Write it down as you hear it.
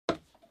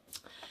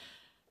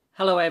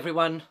Hello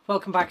everyone,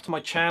 welcome back to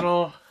my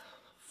channel.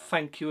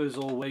 Thank you as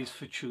always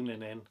for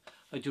tuning in.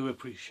 I do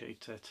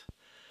appreciate it.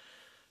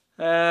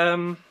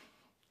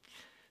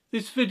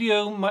 This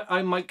video,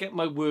 I might get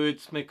my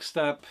words mixed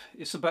up.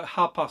 It's about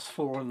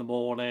 4:30 in the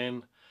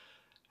morning.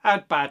 I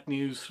had bad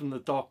news from the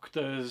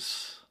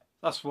doctors.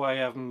 That's why I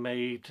haven't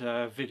made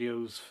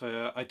videos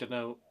for, I don't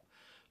know,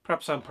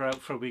 perhaps I'm out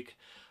for a week.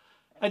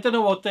 I don't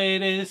know what day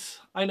it is.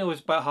 I know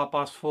it's about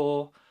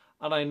 4:30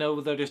 and I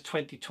know that it's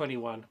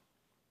 2021.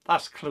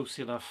 That's close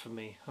enough for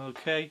me,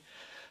 okay?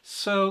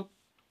 So,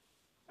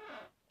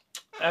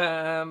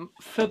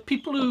 for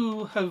people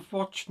who have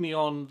watched me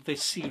on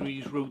this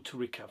series, Road to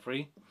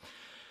Recovery,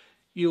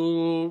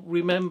 you'll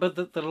remember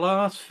that the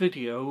last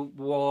video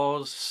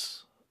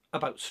was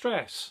about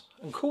stress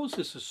and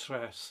causes of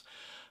stress.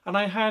 And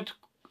I had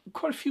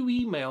quite a few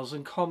emails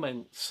and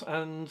comments,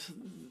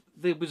 and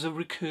there was a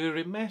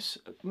recurring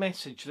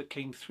message that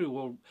came through,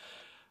 or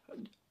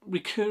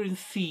recurring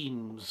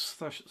themes,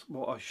 that's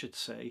what I should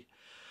say.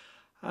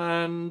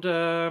 And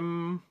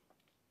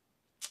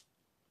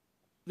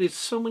there's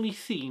so many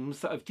themes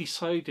that I've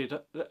decided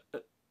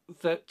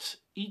that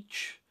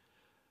each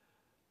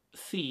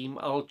theme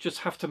I'll just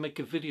have to make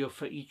a video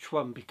for each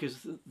one,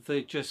 because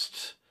they're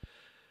just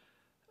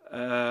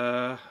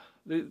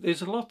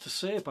there's a lot to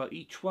say about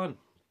each one.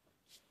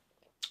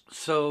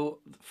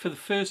 So for the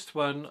first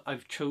one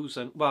I've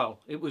chosen,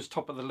 well, it was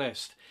top of the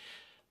list,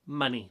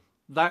 money.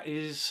 That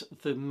is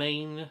the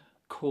main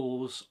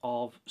cause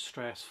of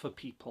stress for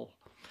people.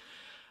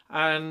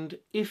 And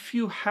if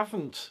you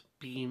haven't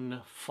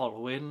been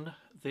following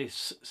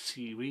this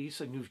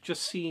series and you've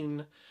just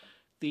seen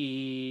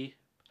the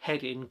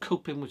heading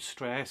Coping with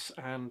Stress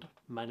and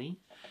Money,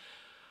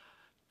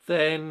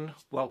 then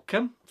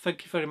welcome.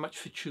 Thank you very much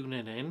for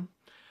tuning in.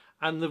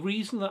 And the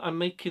reason that I'm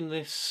making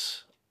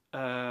this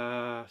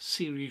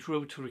series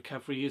Road to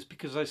Recovery is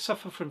because I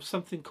suffer from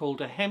something called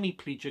a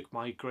hemiplegic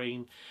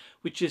migraine,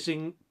 which is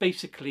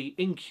basically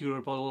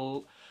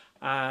incurable.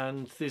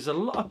 And there's a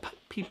lot of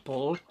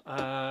people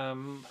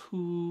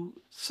who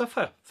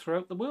suffer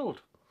throughout the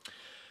world.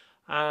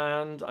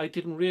 And I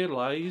didn't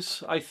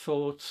realise, I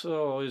thought,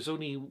 oh, there's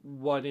only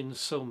one in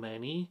so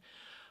many.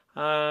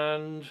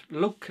 And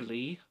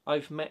locally,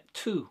 I've met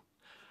two.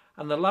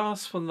 And the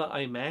last one that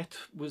I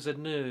met was a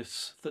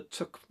nurse that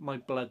took my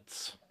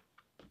bloods.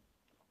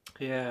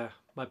 Yeah,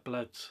 my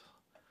bloods.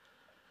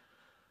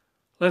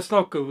 Let's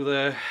not go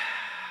there.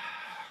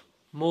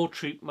 More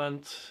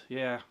treatment,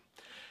 yeah.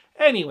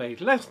 Anyway,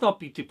 let's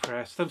not be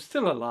depressed. I'm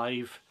still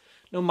alive,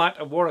 no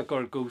matter what I've got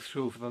to go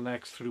through over the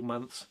next few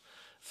months.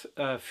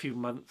 I'm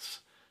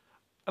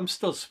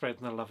still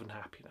spreading the love and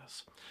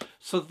happiness.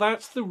 So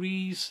that's the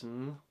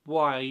reason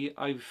why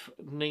I've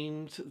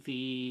named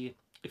the,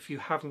 if you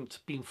haven't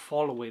been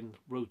following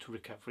Road to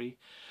Recovery,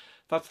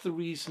 that's the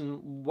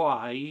reason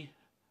why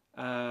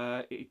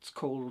it's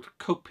called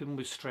Coping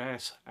with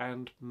Stress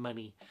and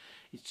Money.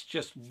 It's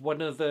just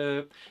one of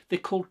the, they're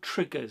called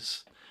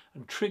triggers.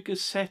 And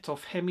triggers set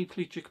off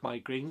hemiplegic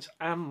migraines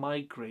and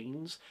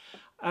migraines.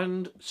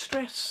 And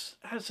stress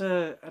has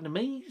an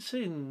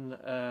amazing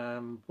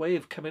way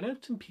of coming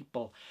out in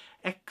people.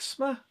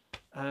 Eczema,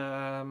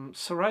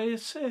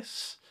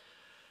 psoriasis.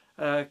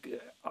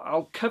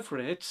 I'll cover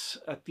it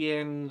at the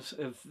end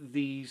of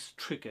these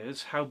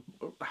triggers, how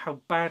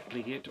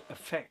badly it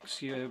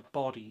affects your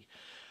body.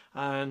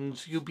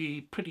 And you'll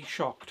be pretty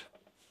shocked.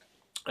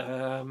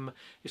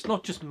 It's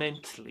not just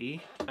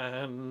mentally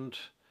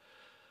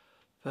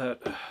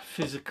but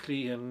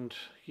physically, and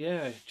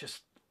yeah,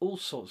 just all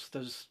sorts.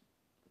 There's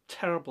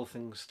terrible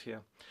things to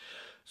you.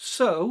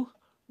 So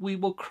we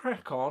will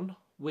crack on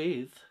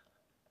with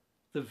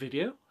the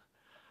video,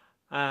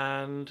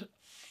 and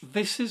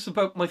this is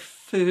about my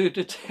third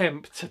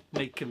attempt at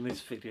making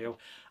this video,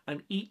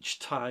 and each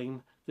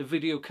time the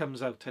video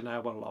comes out an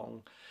hour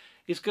long.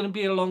 It's going to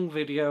be a long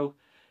video.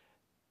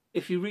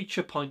 If you reach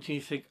a point and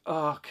you think,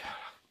 oh,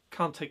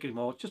 can't take it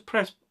anymore, just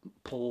press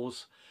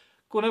pause.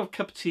 Go and have a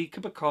cup of tea,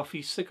 cup of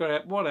coffee,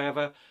 cigarette,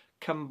 whatever,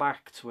 come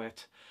back to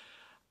it.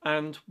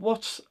 And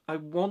what I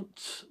would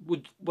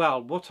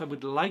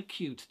like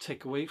you to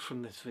take away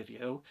from this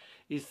video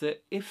is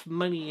that if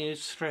money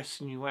is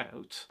stressing you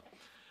out,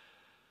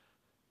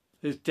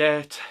 there's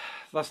debt,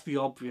 that's the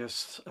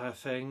obvious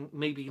thing.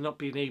 Maybe not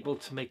being able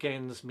to make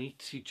ends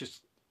meet, you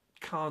just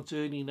can't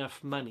earn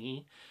enough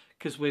money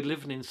because we're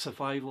living in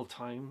survival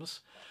times.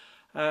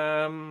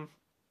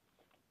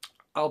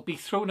 I'll be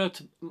throwing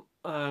out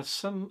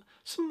some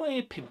of my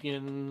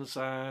opinions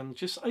and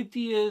just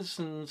ideas,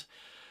 and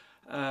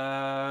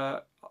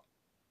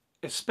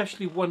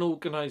especially one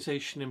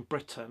organisation in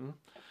Britain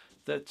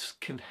that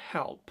can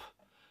help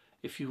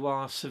if you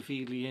are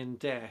severely in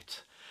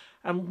debt.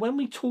 And when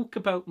we talk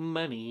about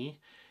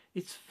money,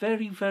 it's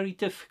very, very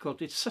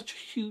difficult. It's such a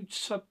huge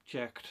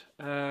subject.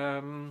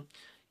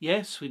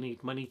 Yes, we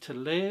need money to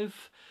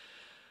live.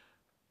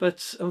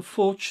 But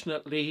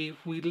unfortunately,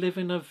 we live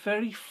in a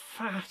very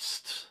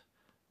fast,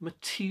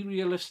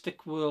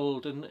 materialistic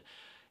world. And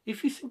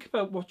if you think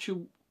about what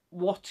you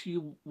what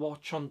you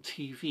watch on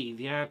TV,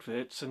 the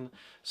adverts and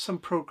some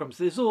programs,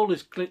 there's all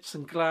this glitz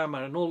and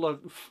glamour and all the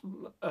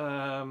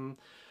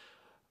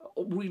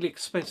really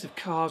expensive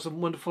cars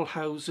and wonderful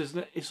houses,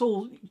 and it's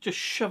all just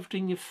shoved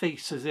in your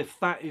face as if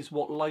that is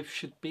what life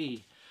should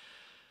be.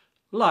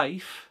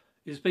 Life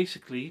is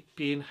basically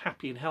being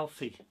happy and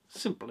healthy.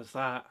 Simple as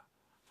that.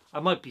 I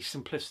might be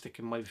simplistic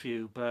in my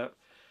view, but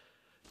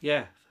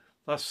yeah,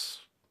 as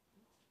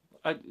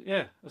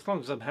long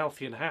as I'm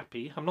healthy and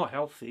happy. I'm not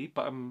healthy,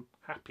 but I'm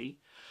happy.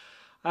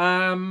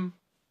 But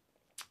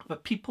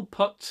people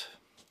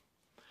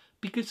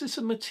because it's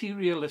a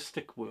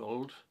materialistic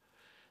world,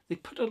 they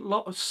put a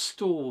lot of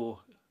store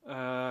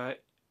by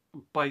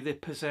their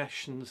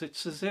possessions.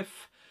 It's as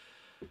if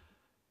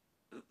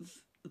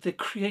they're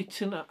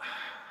creating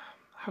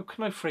how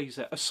can I phrase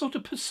it? A sort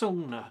of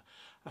persona,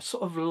 a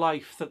sort of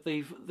life that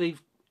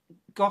they've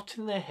got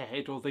in their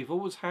head, or they've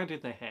always had in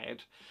their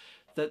head,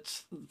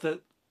 that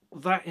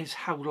is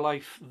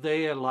how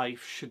their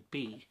life should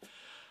be,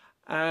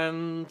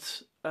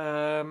 and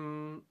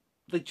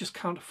they just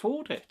can't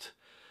afford it,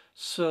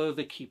 so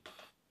they keep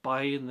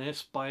buying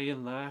this,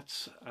 buying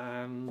that,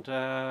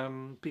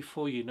 and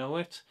before you know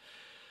it,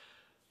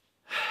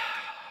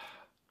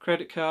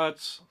 credit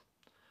cards,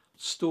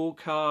 store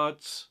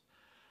cards,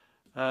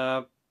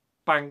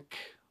 bank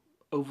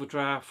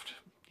overdraft,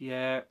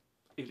 yeah,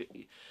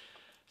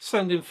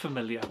 sounding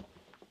familiar.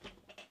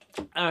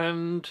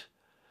 And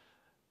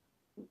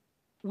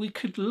we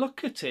could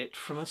look at it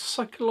from a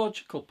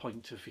psychological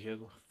point of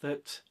view,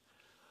 that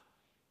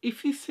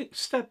if you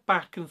step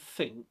back and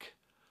think,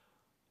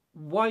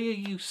 why are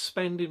you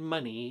spending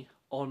money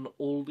on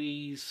all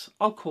these,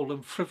 I'll call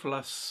them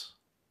frivolous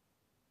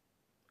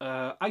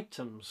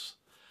items?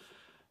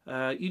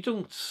 You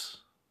don't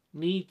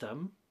need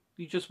them,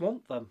 you just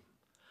want them.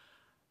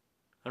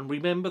 And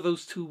remember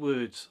those two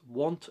words,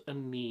 want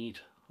and need.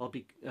 I'll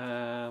be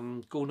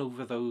going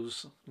over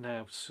those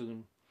now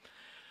soon.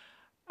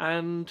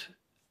 And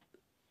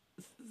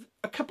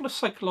a couple of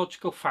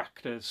psychological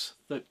factors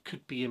that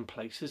could be in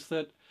place is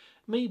that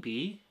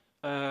maybe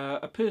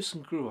a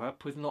person grew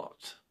up with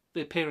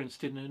their parents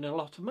didn't earn a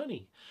lot of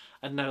money,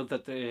 and now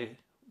that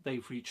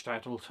they've reached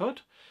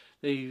adulthood,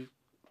 they're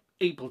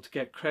able to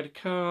get credit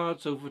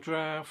cards,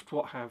 overdraft,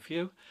 what have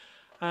you,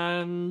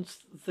 and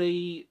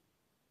they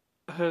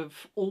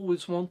have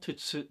always wanted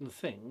certain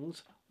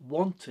things,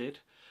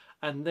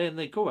 and then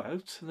they go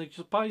out and they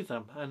just buy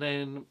them, and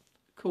then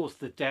of course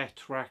the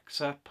debt racks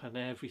up and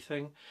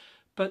everything.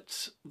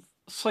 But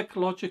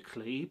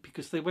psychologically,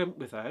 because they went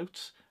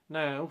without,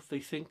 now they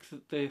think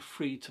that they're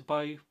free to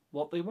buy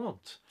what they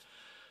want,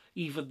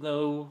 even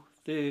though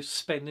they're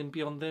spending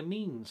beyond their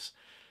means.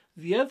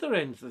 The other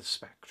end of the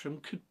spectrum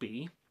could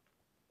be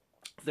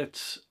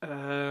that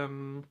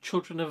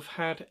children have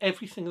had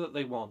everything that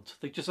they want.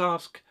 They just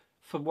ask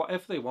for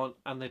whatever they want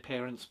and their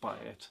parents buy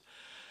it.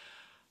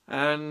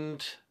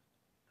 And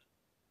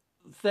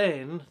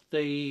then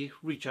they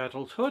reach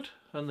adulthood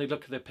and they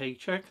look at their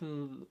paycheck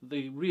and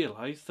they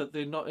realise that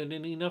they're not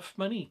earning enough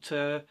money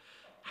to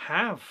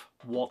have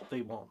what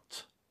they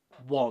want.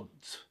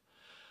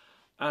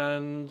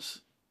 And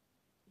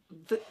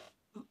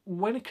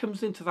when it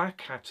comes into that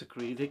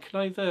category, they can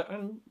either,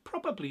 and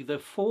probably the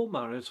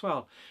former as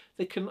well,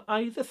 they can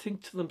either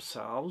think to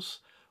themselves,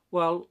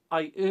 well,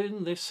 I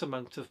earn this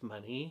amount of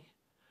money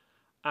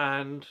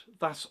and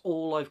that's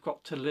all I've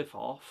got to live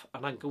off,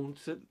 and I'm going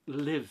to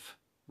live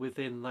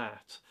within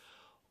that.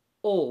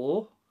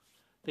 Or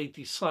they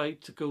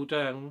decide to go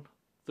down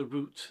the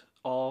route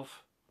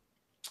of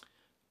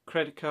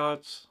credit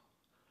cards,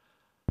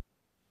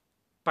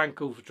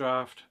 bank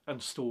overdraft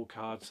and store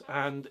cards.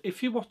 And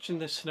if you're watching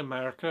this in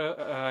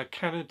America,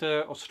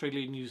 Canada,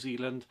 Australia, New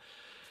Zealand,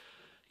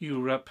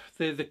 Europe,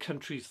 they're the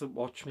countries that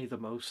watch me the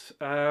most.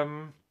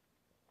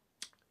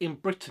 In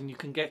Britain you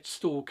can get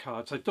store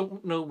cards. I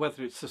don't know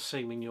whether it's the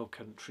same in your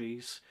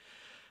countries.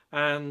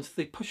 And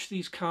they push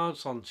these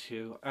cards onto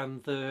you,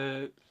 and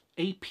the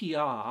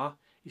APR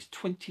is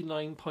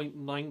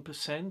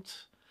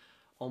 29.9%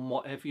 on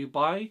whatever you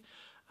buy,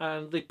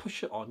 and they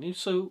push it on you.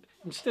 So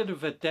instead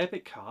of a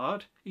debit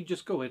card, you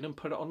just go in and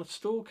put it on a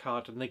store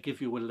card, and they give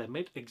you a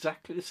limit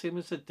exactly the same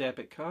as a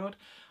debit card,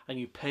 and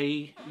you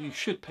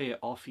should pay it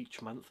off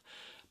each month.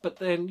 But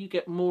then you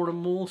get more and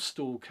more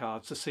store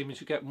cards, the same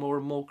as you get more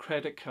and more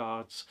credit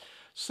cards.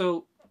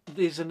 So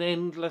there's an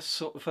endless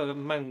sort of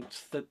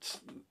amount that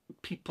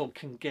people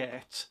can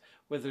get,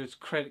 whether it's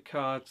credit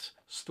cards,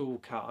 store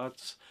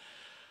cards.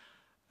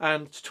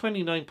 And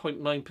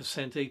 29.9%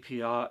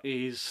 APR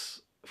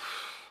is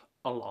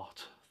a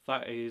lot.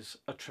 That is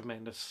a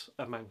tremendous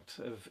amount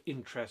of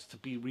interest to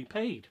be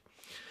repaid.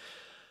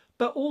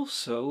 But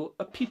also,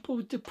 people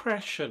with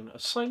depression, a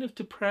sign of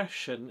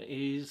depression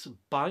is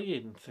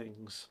buying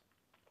things.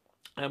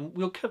 And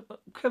we'll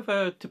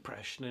cover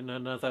depression in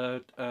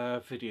another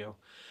video.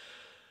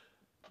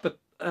 But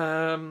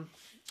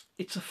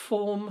it's a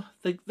form,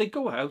 they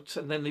go out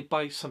and then they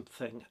buy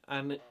something,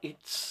 and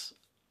it's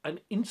an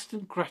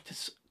instant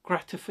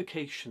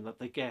gratification that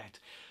they get.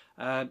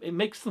 It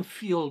makes them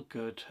feel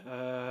good.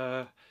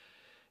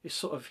 it's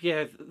sort of,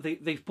 yeah,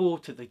 they've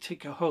bought it, they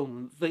take it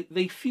home,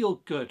 they feel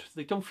good,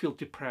 they don't feel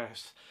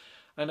depressed.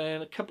 And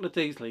then a couple of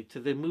days later,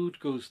 their mood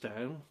goes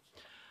down,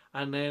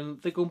 and then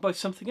they go and buy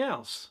something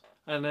else.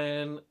 And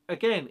then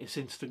again, it's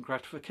instant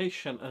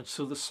gratification. And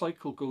so the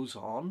cycle goes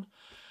on.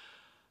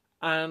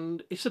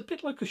 And it's a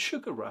bit like a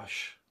sugar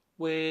rush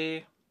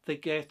where they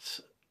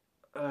get,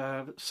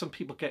 some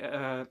people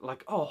get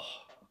like, oh,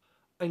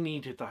 I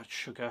needed that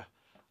sugar.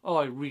 Oh,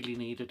 I really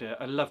needed it.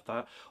 I love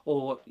that.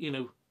 Or, you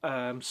know,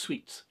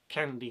 sweets,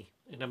 candy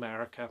in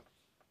America.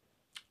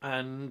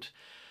 And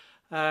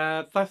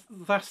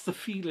that's the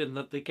feeling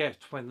that they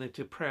get when they're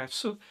depressed.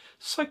 So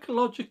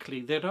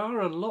psychologically, there are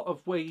a lot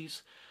of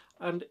ways.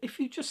 And if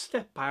you just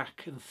step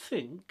back and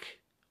think,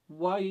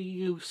 why are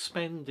you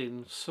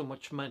spending so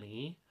much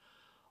money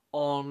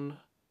on,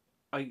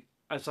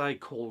 as I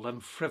call them,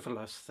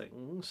 frivolous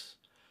things?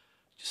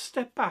 Just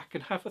step back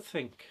and have a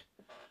think.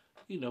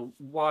 You know,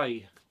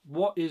 why?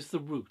 What is the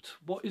root?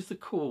 What is the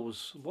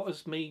cause? What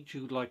has made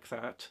you like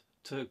that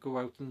to go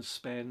out and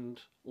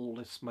spend all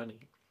this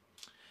money?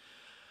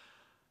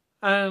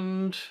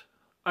 And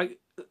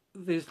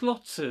there's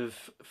lots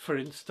of, for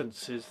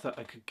instances, that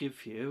I could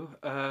give you.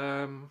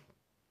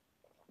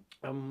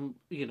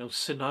 You know,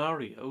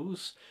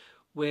 scenarios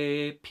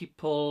where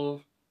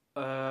people,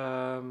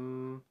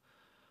 okay,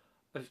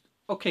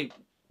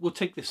 we'll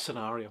take this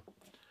scenario.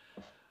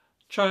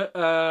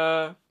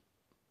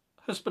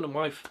 Husband and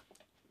wife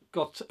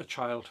got a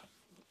child,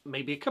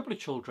 maybe a couple of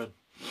children,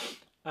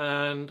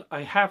 and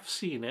I have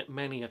seen it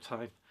many a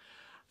time.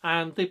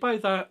 And they buy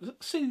that,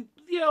 say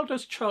the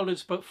eldest child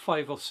is about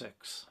 5 or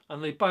 6,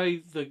 and they buy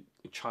the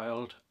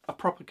child a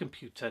proper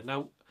computer.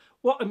 Now,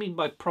 what I mean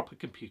by proper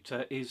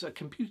computer is a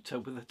computer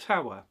with a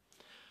tower.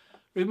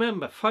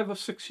 Remember, 5 or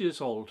 6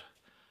 years old,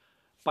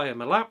 buy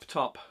him a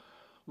laptop.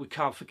 We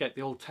can't forget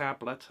the old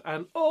tablet,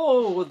 and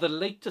oh, the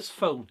latest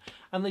phone.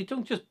 And they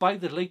don't just buy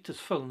the latest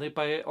phone, they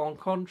buy it on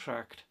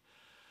contract.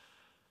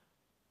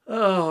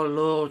 Oh,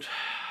 Lord,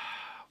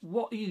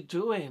 what are you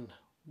doing?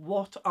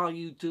 What are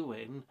you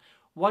doing?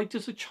 Why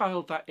does a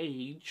child that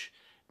age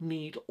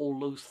need all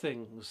those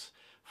things?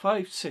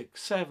 5,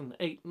 6, 7,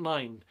 8,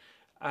 9.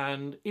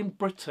 And in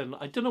Britain,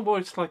 I don't know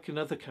what it's like in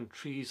other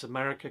countries,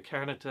 America,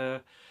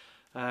 Canada,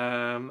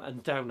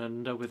 and down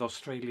under with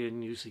Australia and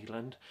New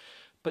Zealand.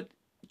 But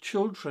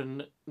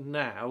children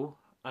now,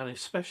 and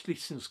especially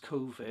since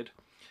COVID,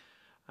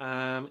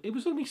 it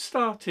was only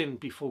starting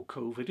before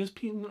COVID, it's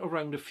been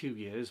around a few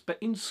years, but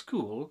in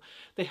school,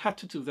 they had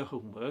to do their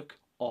homework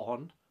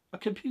on a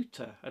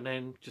computer and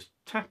then just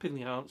tap in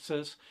the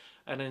answers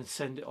and then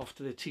send it off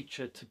to the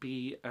teacher to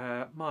be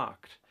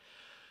marked.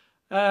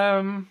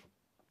 Yeah,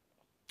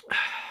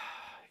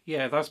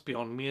 that's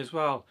beyond me as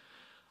well.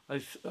 I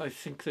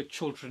think that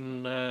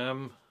children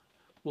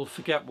will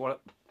forget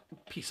what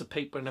a piece of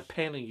paper and a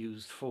pen are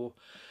used for.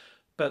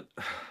 But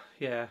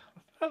yeah,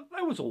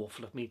 that was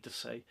awful of me to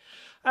say.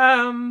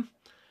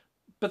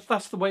 But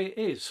that's the way it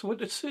is. So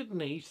at a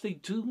certain age, they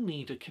do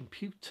need a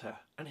computer.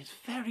 And it's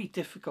very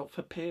difficult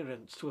for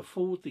parents to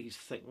afford these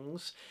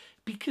things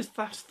because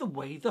that's the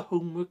way the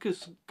homework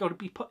has got to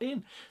be put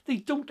in. They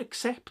don't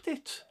accept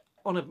it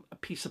on a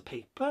piece of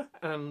paper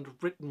and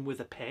written with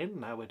a pen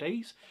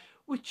nowadays,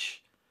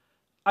 which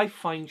I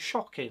find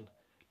shocking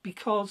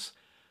because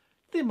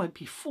there might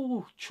be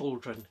 4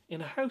 children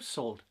in a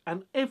household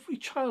and every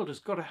child has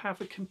got to have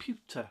a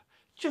computer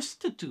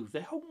just to do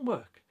their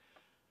homework.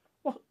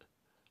 What?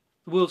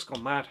 The world's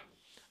gone mad.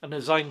 And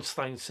as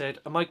Einstein said,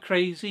 am I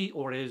crazy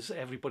or is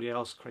everybody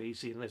else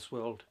crazy in this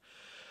world?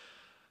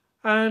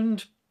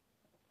 And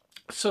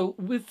so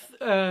with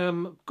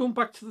going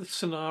back to the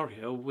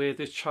scenario where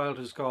this child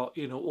has got,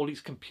 you know, all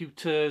these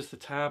computers, the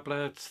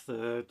tablets,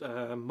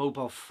 the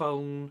mobile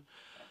phone,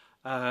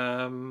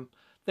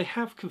 they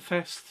have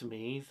confessed to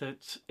me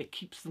that it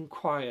keeps them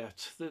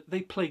quiet, that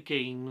they play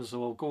games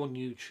or go on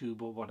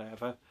YouTube or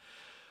whatever.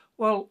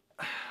 Well,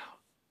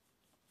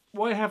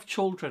 why have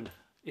children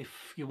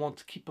if you want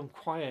to keep them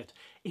quiet?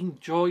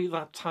 Enjoy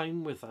that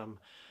time with them.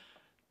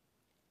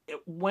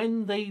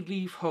 When they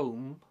leave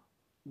home,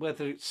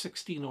 whether it's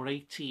 16 or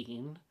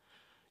 18,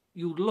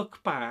 you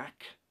look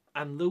back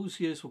and those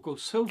years will go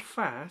so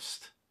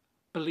fast,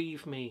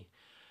 believe me.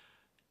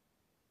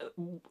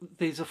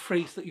 There's a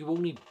phrase that you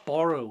only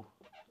borrow,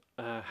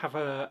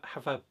 lend,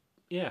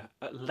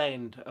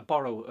 a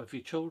borrow of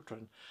your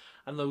children,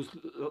 and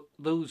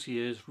those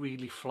years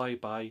really fly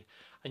by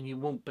and you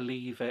won't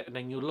believe it, and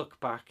then you look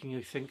back and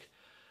you think,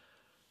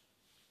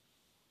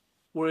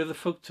 where are the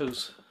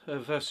photos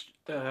of us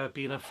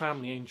being a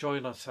family,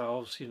 enjoying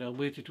ourselves? You know,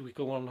 where did we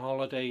go on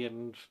holiday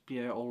and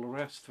all the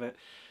rest of it?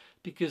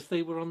 Because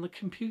they were on the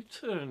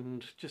computer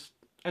and just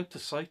out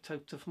of sight,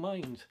 out of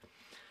mind.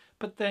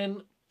 But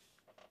then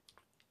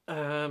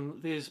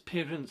there's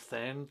parents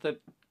then that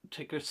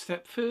take it a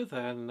step further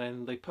and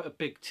then they put a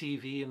big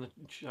TV in the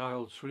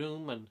child's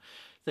room and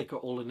they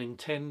got all the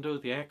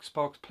Nintendo, the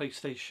Xbox,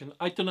 PlayStation.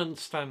 I don't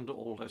understand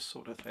all this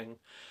sort of thing.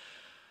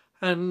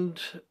 And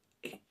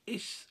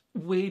it's,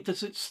 where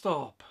does it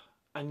stop?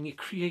 and you're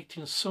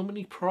creating so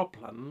many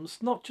problems,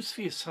 not just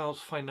for yourselves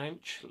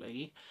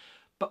financially,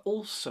 but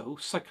also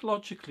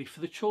psychologically for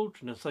the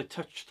children, as I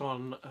touched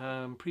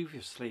on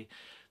previously,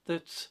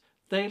 that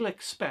they'll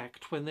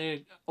expect when they're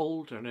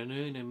older and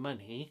earning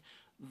money,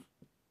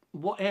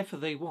 whatever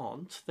they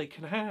want, they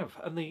can have,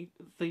 and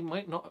they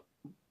might not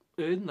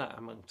earn that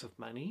amount of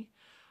money,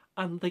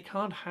 and they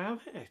can't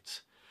have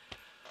it.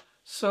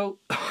 So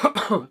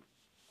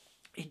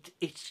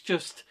it's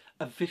just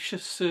a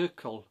vicious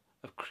circle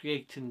of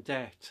creating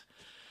debt.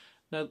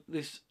 Now,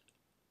 there's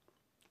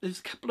a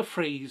couple of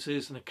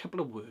phrases and a couple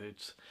of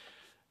words.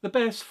 The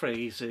best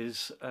phrase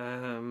is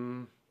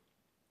about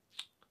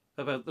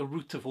the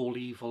root of all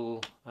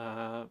evil.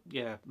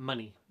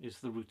 Money is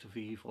the root of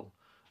evil,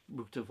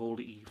 root of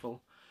all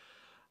evil.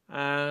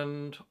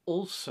 And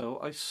also,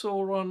 I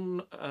saw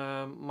on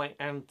my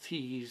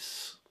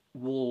auntie's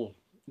wall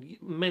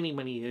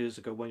many years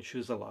ago when she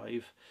was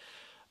alive,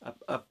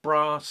 a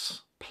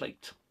brass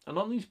plate. And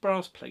on these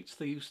brass plates,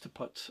 they used to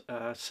put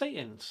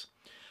sayings.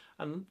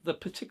 And the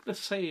particular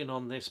saying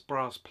on this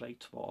brass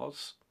plate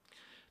was,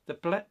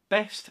 the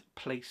best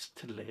place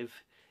to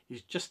live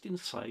is just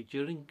inside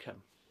your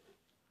income.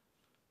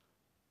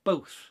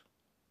 Both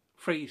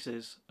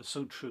phrases are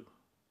so true.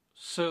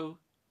 So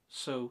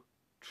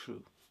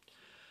true.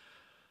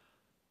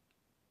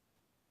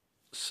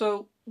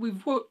 So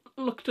we've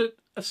looked at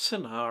a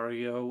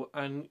scenario,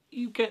 and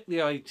you get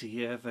the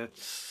idea that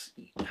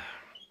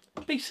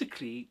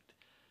basically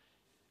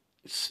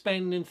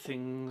spending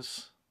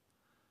things,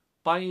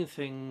 buying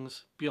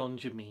things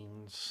beyond your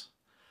means,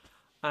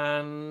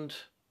 and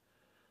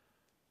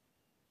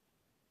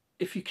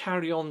if you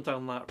carry on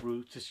down that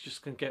route, it's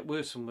just going to get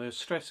worse and worse.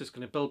 Stress is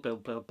going to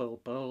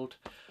build,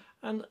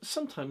 and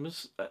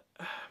sometimes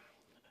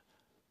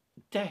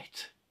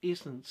debt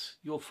isn't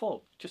your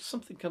fault. Just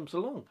something comes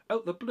along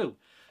out the blue.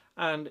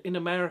 And in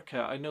America,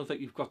 I know that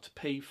you've got to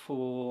pay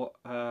for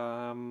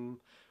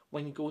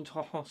when you go into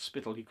a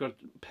hospital, you've got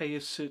to pay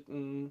a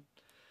certain.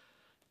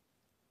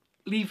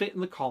 Leave it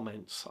in the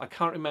comments. I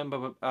can't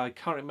remember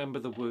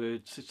the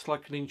words. It's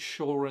like an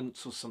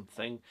insurance or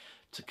something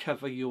to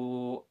cover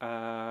your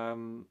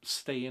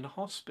stay in a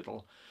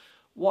hospital.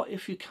 What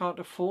if you can't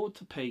afford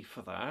to pay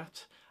for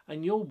that,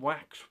 and you're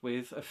whacked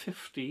with a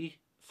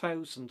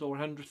 £50,000 or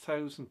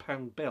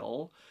 £100,000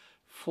 bill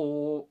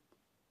for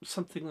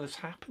something that's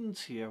happened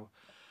to you?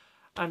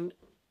 And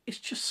it's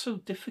just so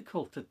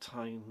difficult at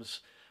times.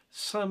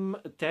 Some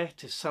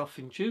debt is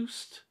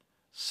self-induced,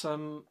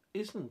 some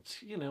isn't,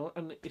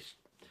 and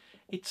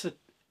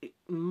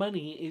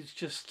money is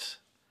just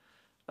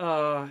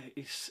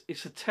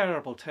it's a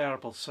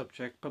terrible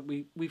subject, but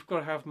we've got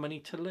to have money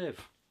to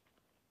live.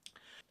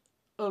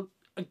 I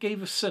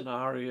gave a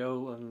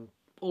scenario and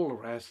all the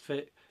rest of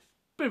it.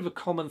 Bit of a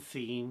common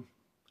theme,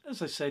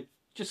 as I said,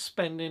 just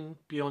spending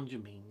beyond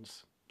your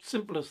means.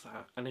 Simple as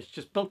that, and it's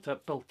just built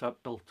up.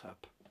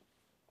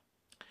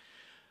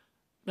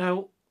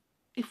 Now,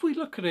 if we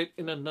look at it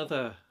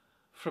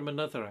from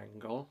another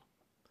angle,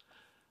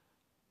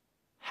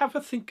 have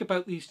a think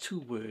about these two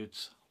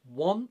words,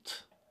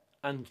 want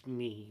and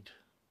need.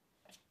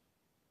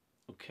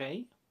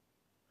 Okay?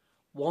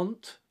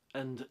 Want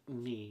and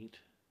need.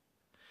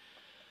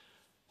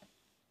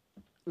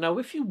 Now,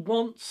 if you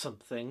want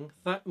something,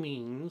 that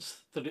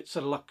means that it's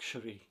a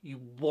luxury. You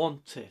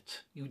want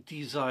it, you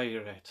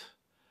desire it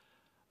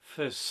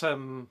for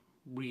some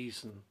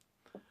reason.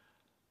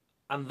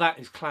 And that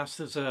is classed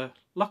as a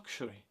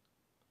luxury.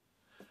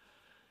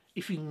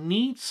 If you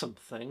need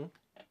something,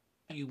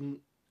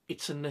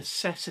 it's a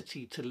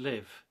necessity to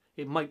live.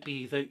 It might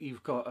be that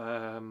you've got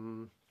a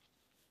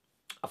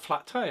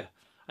flat tyre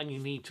and you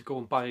need to go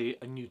and buy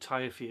a new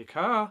tyre for your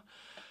car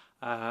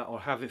or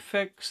have it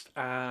fixed.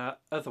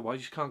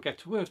 Otherwise, you can't get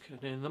to work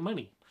and earn the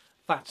money.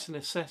 That's a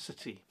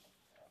necessity.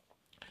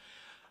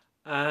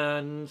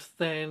 And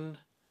then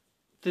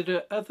there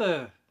are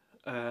other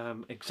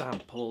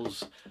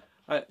examples.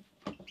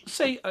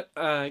 Say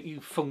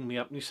you phoned me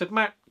up and you said,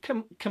 Matt,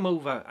 come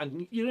over,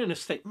 and you're in a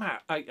state,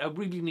 Matt, I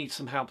really need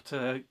some help.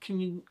 Can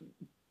you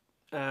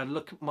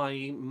look at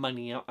my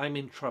money? I'm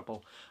in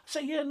trouble. I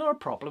say, yeah, no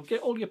problem.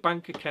 Get all your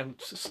bank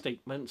account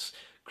statements,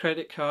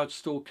 credit cards,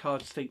 store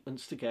card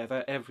statements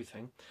together,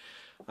 everything,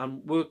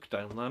 and work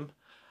down them.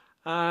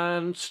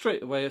 And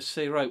straight away I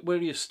say, right, where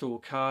are your store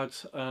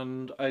cards?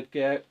 And I'd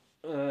get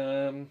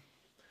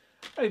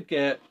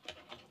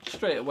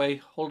straight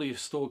away all of your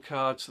store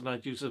cards, and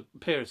I'd use a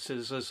pair of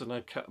scissors and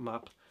I'd cut them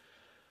up.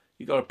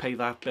 You got to pay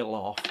that bill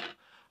off,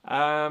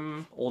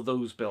 or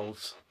those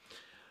bills.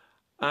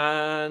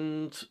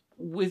 And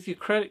with your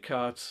credit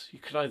cards, you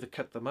can either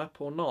cut them up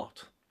or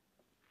not.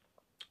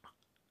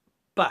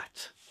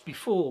 But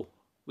before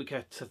we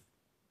get to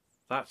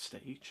that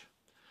stage,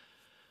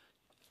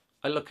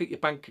 I look at your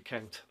bank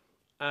account,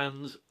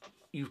 and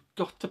you've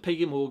got to pay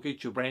your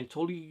mortgage, your rent,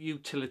 all your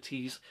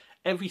utilities,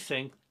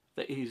 everything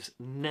that is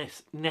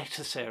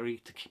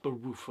necessary to keep a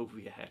roof over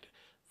your head.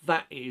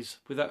 That is,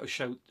 without a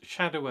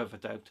shadow of a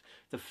doubt,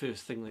 the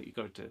first thing that you've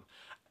got to do.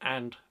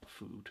 And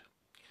food.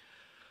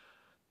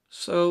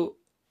 So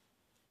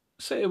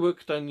say I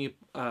worked on your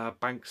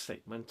bank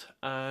statement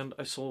and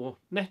I saw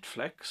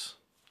Netflix,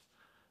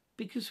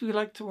 because we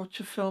like to watch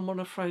a film on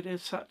a Friday or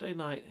Saturday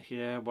night,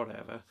 yeah,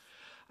 whatever.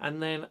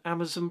 And then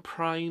Amazon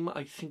Prime,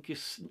 I think,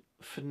 is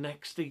for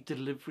next day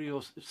delivery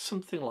or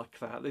something like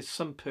that. There's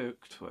some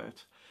perk to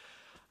it.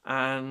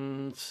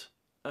 And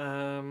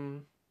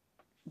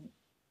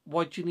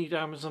why do you need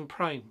Amazon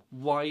Prime?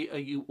 Why are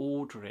you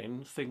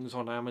ordering things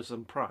on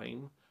Amazon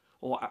Prime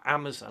or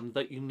Amazon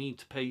that you need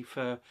to pay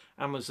for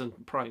Amazon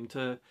Prime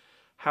to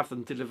have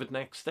them delivered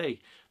next day?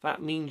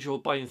 That means you're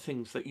buying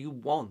things that you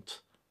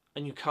want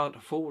and you can't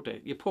afford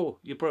it. You're poor,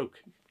 you're broke,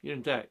 you're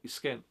in debt, you're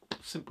skint.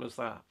 Simple as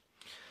that.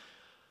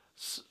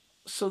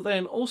 So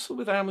then also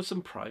with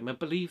Amazon Prime, I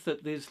believe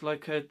that there's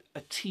like a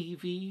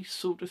TV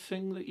sort of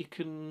thing that you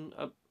can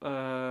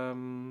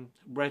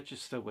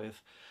register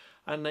with.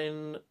 And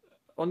then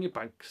on your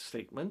bank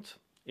statement,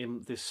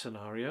 in this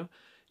scenario,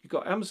 you've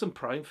got Amazon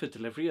Prime for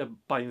delivery,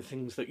 buying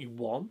things that you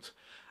want.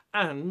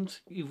 And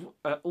you've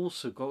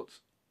also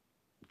got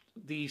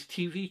these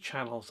TV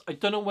channels. I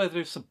don't know whether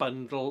it's a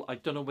bundle. I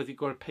don't know whether you've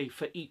got to pay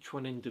for each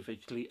one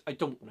individually. I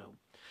don't know.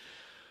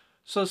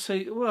 So I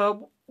say,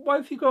 well, why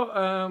have you got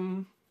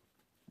Amazon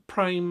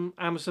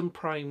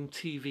Prime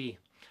TV?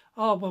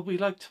 Oh, well, we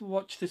like to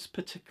watch this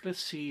particular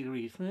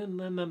series.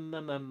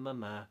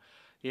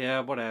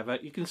 Yeah, whatever.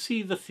 You can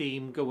see the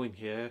theme going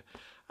here.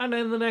 And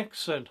then the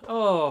next one,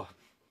 oh,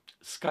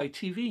 Sky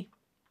TV.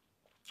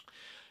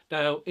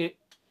 Now,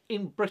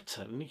 in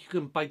Britain, you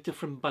can buy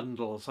different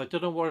bundles. I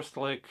don't know what it's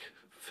like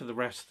for the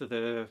rest of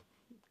the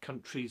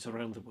countries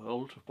around the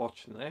world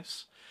watching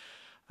this.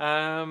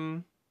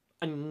 And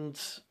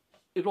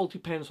it all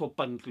depends what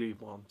bundle you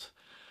want.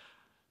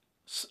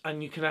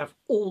 And you can have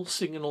all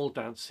singing, all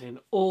dancing,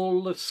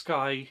 all the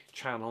Sky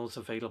channels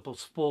available,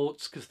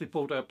 sports, because they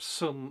bought up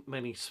so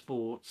many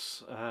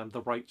sports,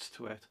 the rights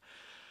to it.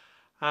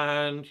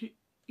 And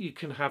you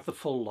can have the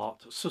full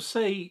lot. So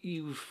say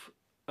you're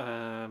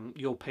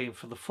paying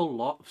for the full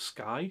lot of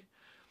Sky,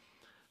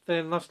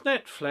 then that's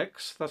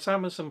Netflix, that's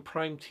Amazon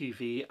Prime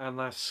TV, and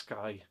that's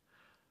Sky.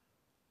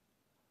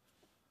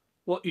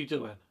 What are you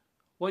doing?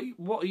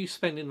 What are you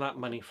spending that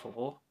money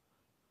for?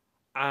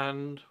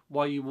 And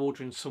why are you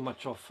ordering so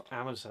much off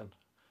Amazon?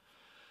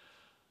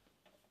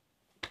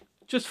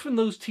 Just from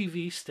those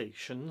TV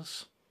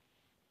stations,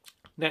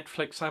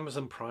 Netflix,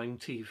 Amazon Prime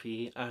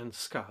TV and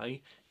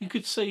Sky, you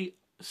could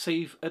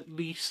save at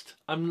least,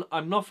 I'm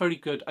not very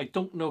good, I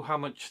don't know how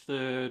much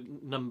the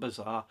numbers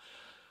are,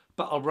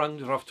 but I'll round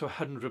it off to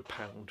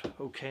 £100,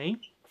 okay?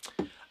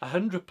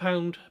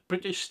 £100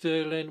 British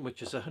sterling,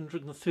 which is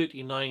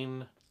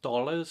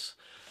 $139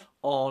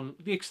 on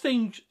the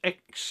exchange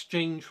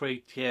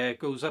rate. Yeah,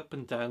 goes up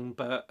and down,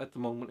 but at the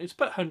moment it's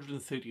about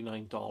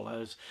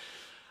 $139.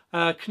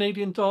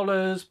 Canadian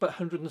dollars, but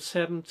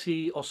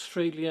 170.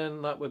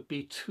 Australian, that would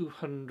be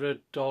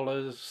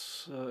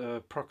 $200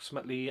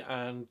 approximately,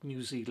 and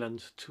New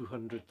Zealand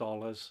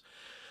 $200.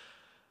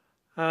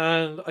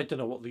 And I don't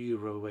know what the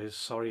euro is,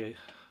 sorry, I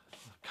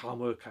can't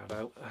work that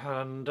out.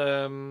 And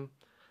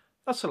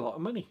that's a lot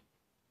of money.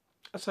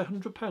 That's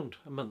 £100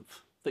 a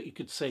month that you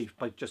could save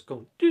by just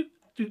going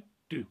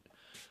do,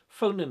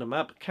 phoning them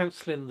up,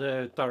 cancelling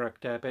the direct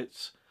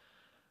debits.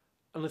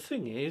 And the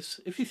thing is,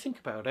 if you think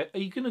about it, are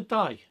you going to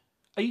die?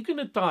 Are you going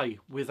to die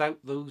without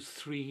those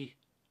 3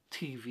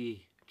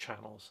 TV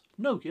channels?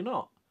 No, you're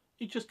not.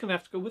 You're just going to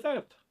have to go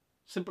without.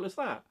 Simple as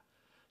that.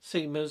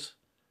 Same as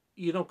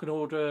you're not going to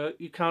order,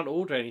 you can't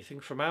order anything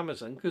from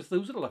Amazon because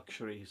those are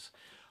luxuries.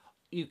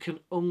 You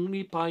can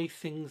only buy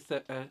things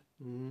that are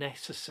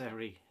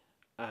necessary.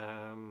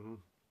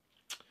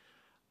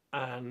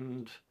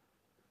 And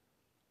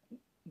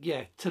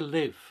yeah, to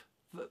live.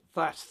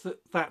 That's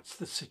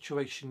the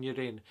situation you're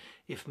in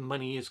if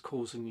money is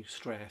causing you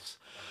stress.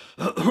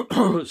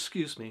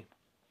 Excuse me.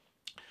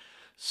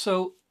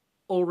 So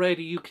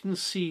already you can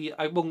see,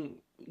 I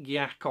won't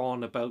yak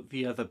on about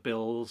the other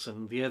bills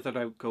and the other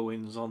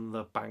outgoings on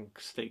the bank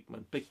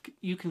statement, but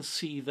you can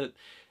see that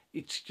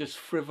it's just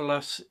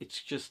frivolous,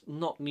 it's just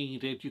not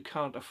needed, you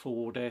can't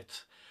afford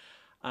it.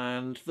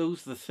 And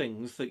those are the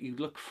things that you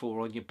look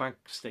for on your bank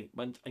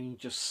statement, and you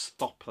just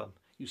stop them.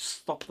 You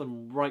stop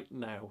them right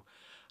now.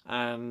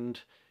 And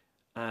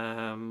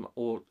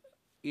or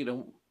you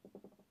know,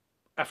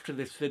 after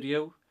this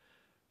video,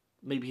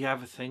 maybe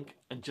have a think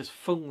and just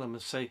phone them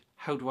and say,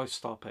 how do I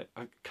stop it?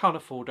 I can't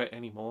afford it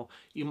anymore.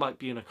 You might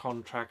be in a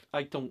contract,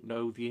 I don't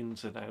know the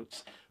ins and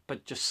outs,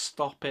 but just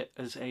stop it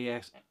as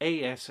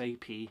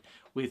ASAP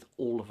with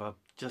all of them.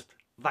 Just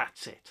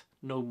that's it,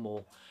 no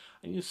more.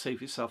 And you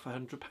save yourself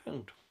 £100.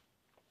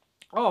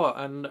 Oh,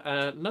 and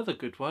another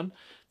good one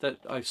that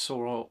I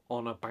saw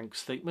on a bank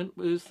statement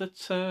was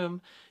that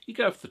you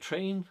get off the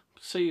train,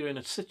 say you're in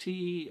a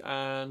city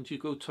and you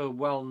go to a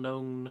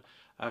well-known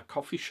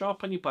coffee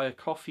shop and you buy a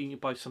coffee and you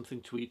buy something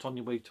to eat on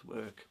your way to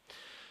work.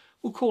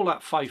 We'll call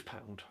that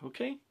 £5,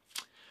 okay?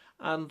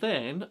 And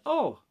then,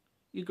 oh,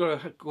 you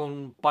got to go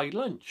and buy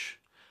lunch.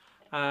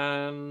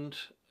 And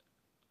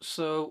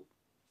so,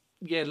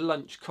 yeah,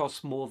 lunch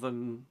costs more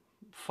than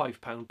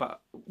 £5,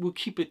 but we'll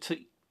keep it to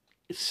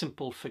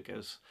simple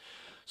figures.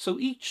 So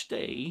each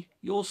day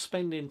you're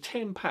spending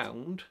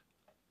 £10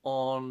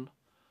 on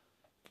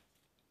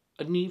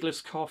a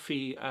needless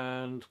coffee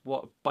and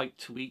what bite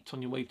to eat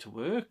on your way to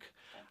work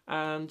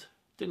and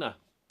dinner,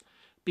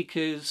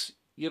 because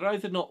you're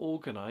either not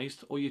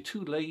organised or you're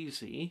too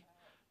lazy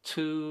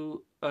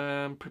to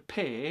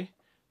prepare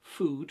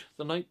food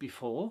the night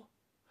before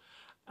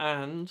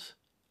and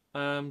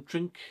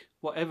drink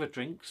whatever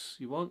drinks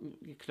you want.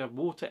 You could have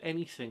water,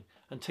 anything,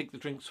 and take the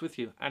drinks with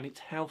you, and it's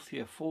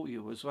healthier for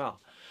you as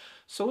well.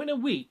 So in a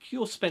week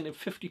you're spending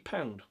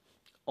 £50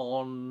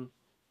 on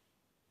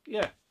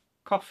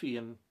coffee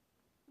and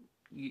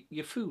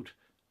your food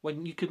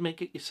when you could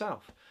make it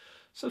yourself.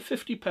 So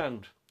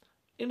 £50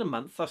 in a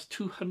month, that's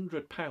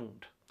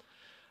 £200,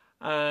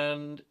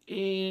 and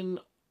in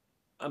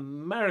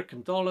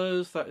American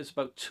dollars that is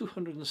about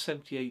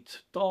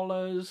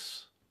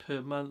 $278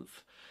 per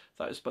month.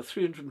 That is about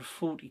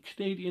 340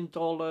 Canadian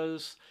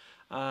dollars,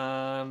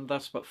 and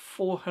that's about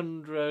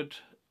 400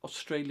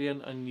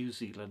 Australian and New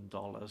Zealand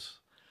dollars.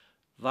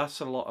 That's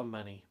a lot of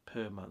money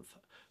per month.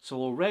 So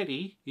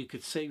already you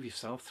could save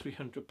yourself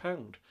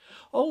 £300.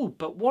 Oh,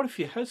 but what if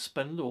your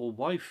husband or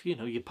wife, you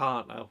know, your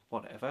partner,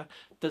 whatever,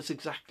 does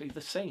exactly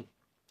the same?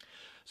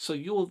 So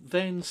you're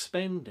then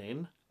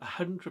spending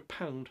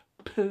 £100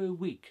 per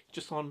week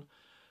just on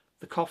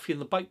the coffee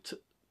and the bite to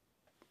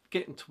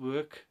getting to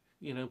work,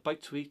 you know,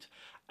 bite to eat,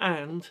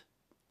 and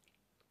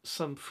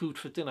some food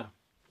for dinner.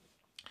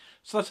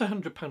 So that's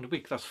 £100 a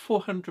week. That's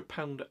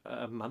 £400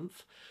 a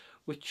month,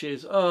 which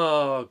is,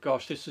 oh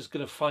gosh, this is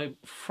going to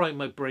fry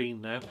my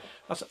brain now.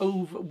 That's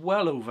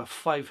well over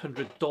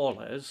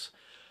 $500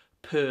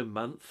 per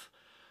month,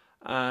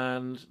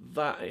 and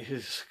that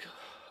is,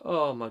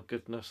 oh my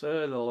goodness,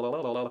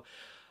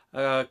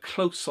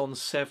 close on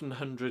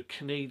 700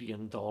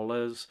 Canadian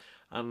dollars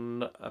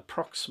and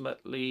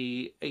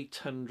approximately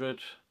 800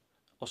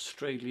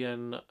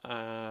 Australian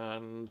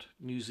and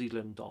New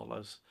Zealand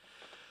dollars.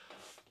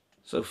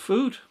 So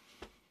food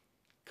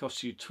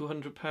costs you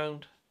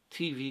 £200,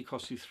 TV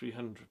costs you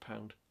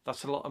 £300.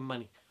 That's a lot of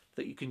money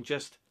that you can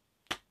just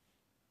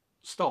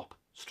stop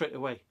straight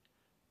away,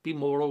 be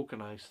more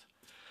organised.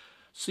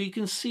 So you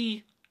can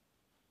see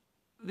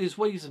there's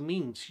ways and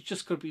means. You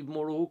just got to be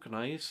more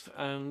organised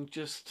and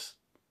just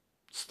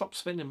stop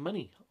spending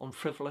money on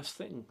frivolous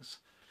things.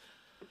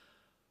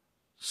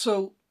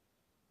 So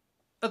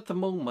at the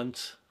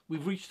moment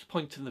we've reached a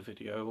point in the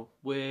video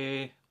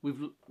where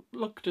we've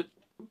looked at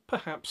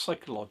perhaps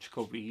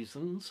psychological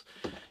reasons.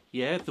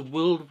 Yeah, the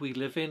world we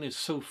live in is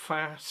so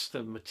fast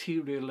and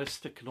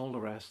materialistic and all the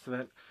rest of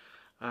it,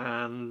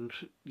 and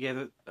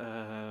yeah,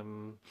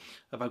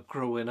 about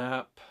growing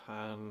up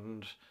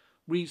and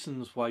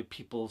reasons why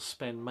people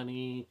spend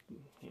money,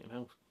 you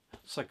know,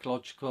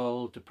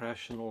 psychological,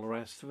 depression, all the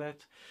rest of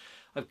it.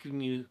 I've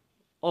given you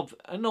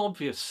an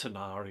obvious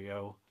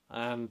scenario,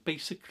 and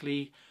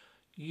basically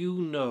you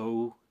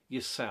know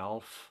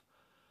yourself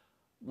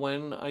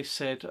when I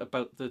said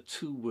about the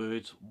two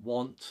words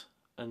want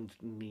and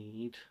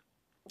need,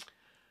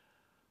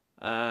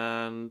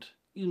 and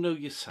you know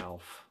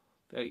yourself,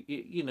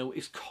 you know,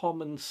 it's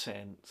common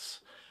sense,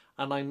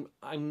 and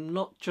I'm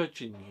not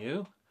judging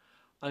you.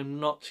 I'm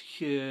not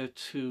here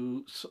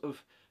to sort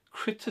of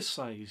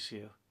criticize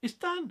you. It's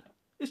done.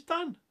 It's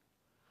done.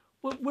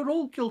 We're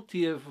all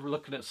guilty of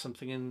looking at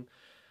something and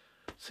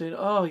saying,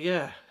 oh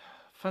yeah,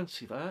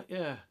 fancy that,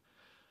 yeah.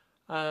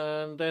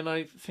 And then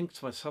I think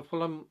to myself,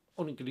 well, I'm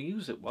only going to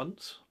use it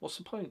once. What's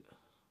the point?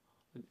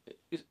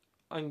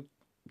 I'm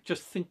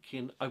just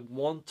thinking I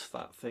want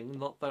that thing,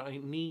 not that I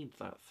need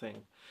that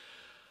thing.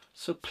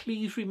 So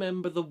please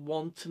remember the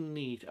want and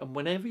need. And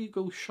whenever you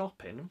go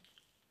shopping,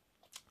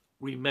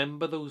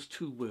 remember those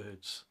two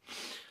words.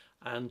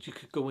 And you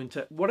could go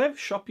into whatever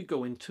shop you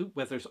go into,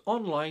 whether it's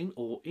online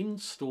or in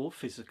store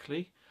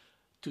physically.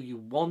 Do you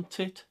want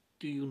it?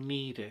 Do you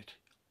need it?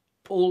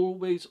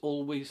 Always,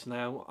 always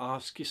now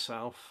ask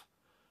yourself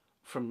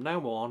from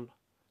now on,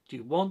 do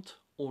you want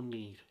or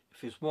need?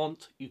 If it's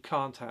want, you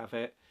can't have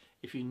it.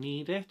 If you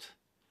need it,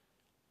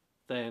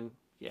 then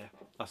yeah,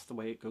 that's the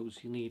way it goes.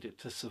 You need it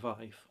to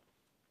survive.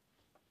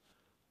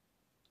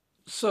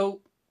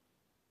 So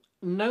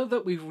now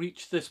that we've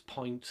reached this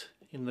point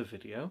in the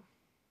video,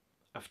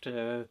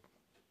 after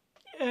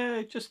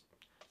just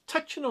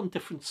touching on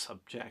different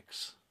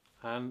subjects,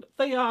 and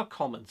they are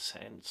common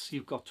sense,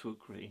 you've got to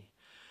agree,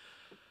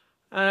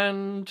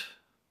 and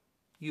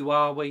you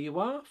are where you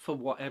are for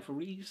whatever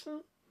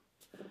reason,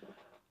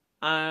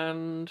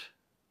 and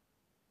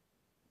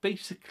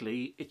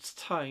basically it's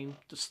time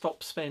to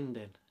stop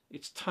spending.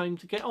 It's time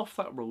to get off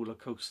that roller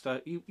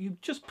coaster. You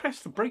just press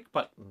the brake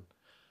button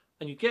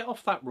and you get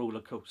off that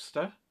roller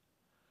coaster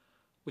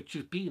which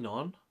you've been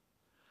on,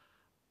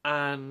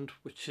 and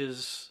which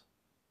has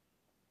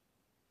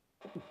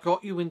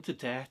got you into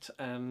debt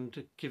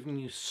and given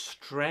you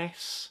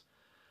stress,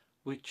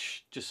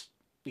 which just,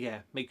 yeah,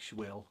 makes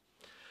you ill.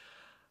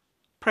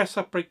 Press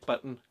that brake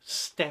button,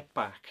 step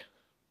back.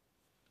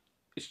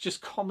 It's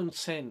just common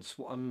sense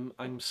what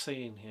I'm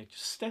saying here.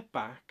 Just step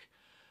back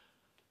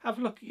have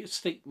a look at your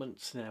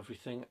statements and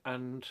everything,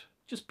 and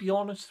just be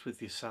honest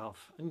with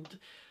yourself. And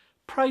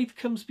pride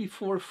comes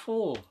before a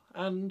fall,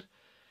 and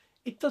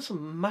it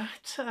doesn't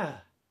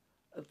matter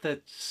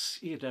that,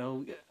 you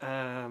know,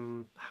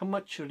 how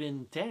much you're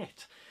in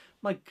debt.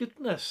 My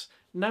goodness,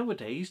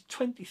 nowadays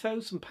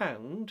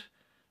 £20,000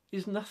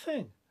 is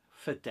nothing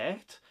for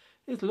debt.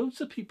 There's loads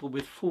of people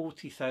with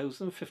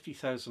 £40,000,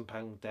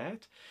 £50,000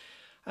 debt.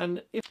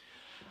 And if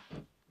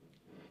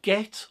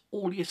get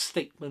all your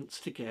statements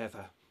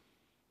together,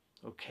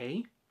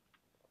 okay?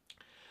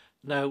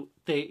 Now,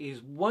 there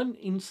is one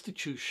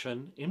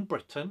institution in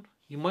Britain.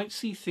 You might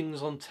see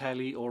things on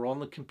telly or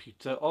on the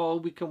computer. Oh,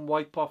 we can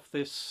wipe off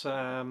this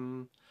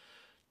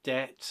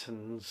debt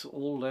and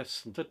all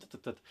this.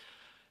 And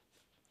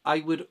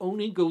I would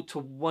only go to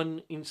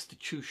one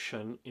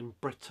institution in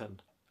Britain,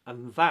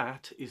 and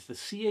that is the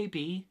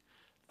CAB,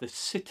 the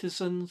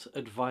Citizens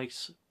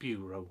Advice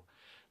Bureau.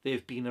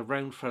 They've been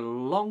around for a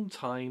long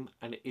time,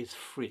 and it is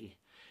free.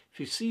 If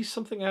you see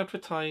something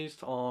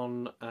advertised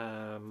on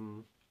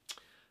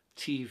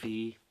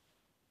TV,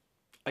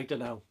 I don't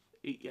know,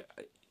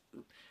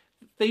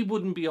 they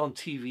wouldn't be on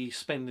TV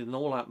spending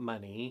all that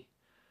money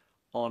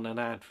on an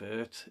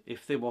advert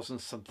if there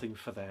wasn't something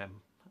for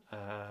them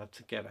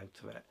to get out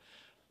of it.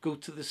 Go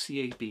to the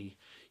CAB.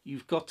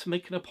 You've got to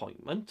make an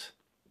appointment.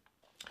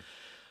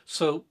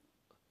 So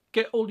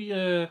get all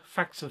your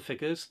facts and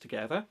figures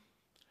together.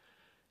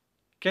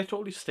 Get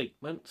all your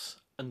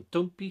statements, and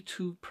don't be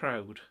too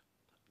proud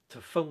to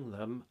phone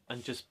them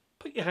and just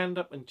put your hand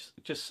up and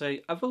just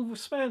say, I've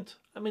overspent,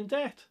 I'm in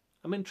debt,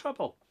 I'm in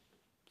trouble.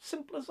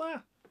 Simple as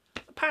that.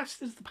 The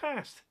past is the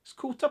past. It's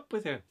caught up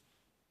with you.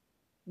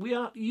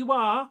 You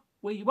are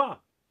where you are.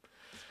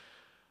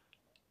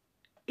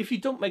 If you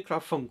don't make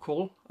that phone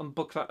call and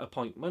book that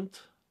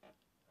appointment,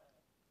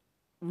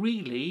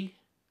 really,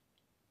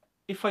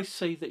 if I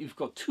say that you've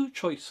got two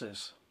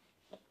choices,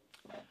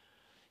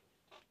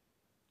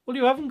 well,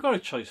 you haven't got a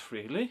choice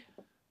really.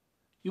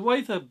 You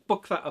either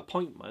book that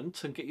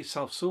appointment and get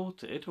yourself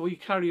sorted, or you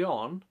carry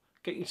on,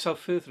 get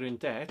yourself further in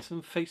debt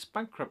and face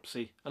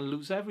bankruptcy and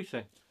lose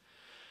everything.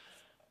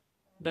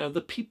 Now,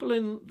 the people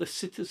in the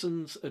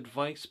Citizens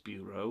Advice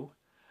Bureau,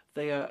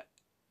 they are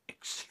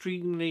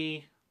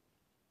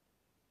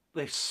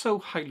they're so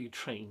highly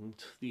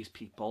trained, these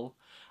people,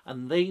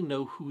 and they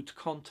know who to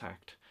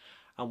contact.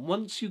 And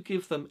once you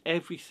give them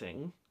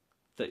everything,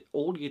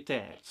 all your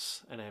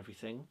debts and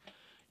everything,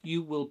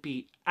 you will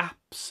be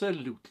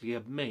absolutely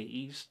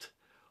amazed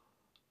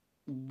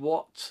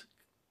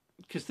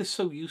because they're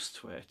so used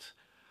to it,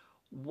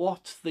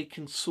 what they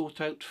can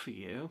sort out for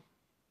you.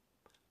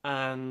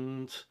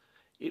 And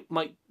it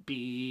might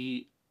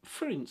be,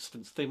 for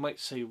instance, they might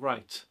say,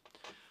 right,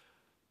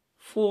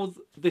 for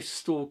this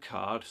store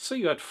card, so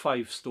you had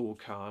 5 store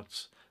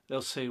cards,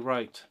 they'll say,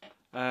 right,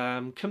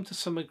 come to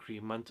some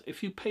agreement.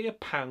 If you pay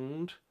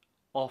 £1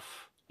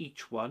 off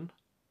each one,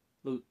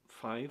 the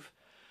 5,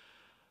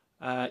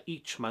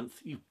 each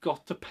month, you've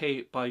got to pay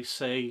it by,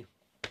 say,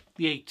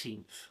 the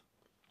 18th.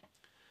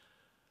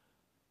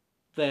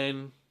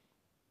 Then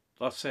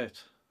that's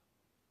it.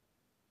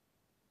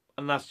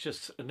 And that's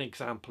just an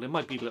example. It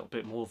might be a little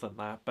bit more than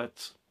that,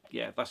 but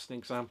yeah, that's an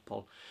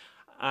example.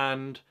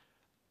 And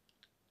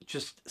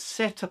just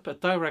set up a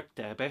direct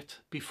debit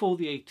before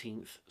the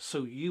 18th,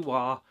 so you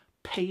are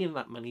paying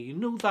that money. You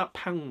know that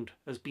pound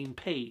has been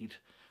paid,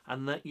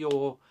 and that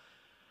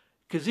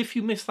because if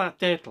you miss that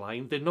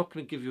deadline, they're not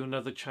going to give you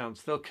another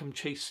chance. They'll come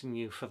chasing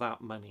you for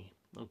that money,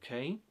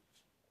 okay?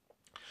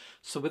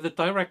 So with a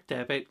direct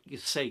debit, you're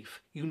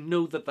safe. You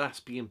know that that's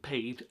being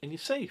paid, and you're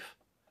safe.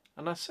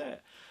 And that's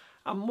it.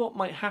 And what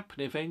might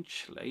happen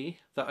eventually,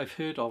 that I've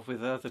heard of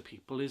with other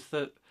people, is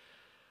that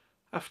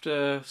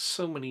after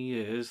so many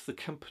years, the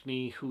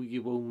company who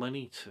you owe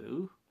money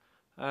to,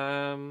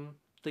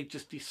 they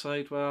just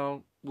decide,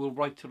 well, we'll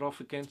write it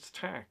off against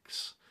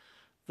tax.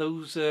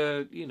 Those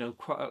are, you know,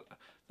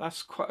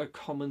 that's quite a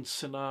common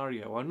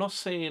scenario. I'm not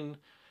saying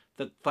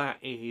that that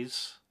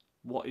is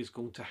what is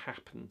going to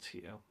happen to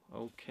you,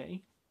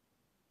 okay?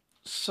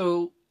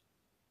 So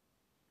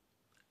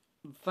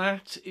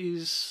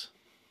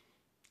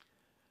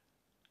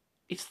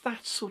it's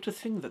that sort of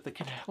thing that they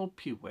can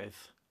help you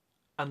with.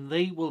 And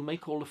they will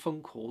make all the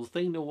phone calls.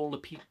 They know all the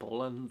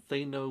people, and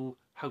they know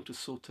how to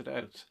sort it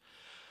out.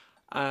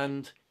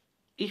 And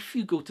if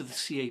you go to the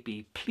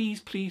CAB, please,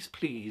 please,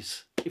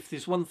 please, if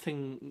there's one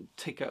thing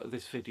take out of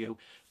this video,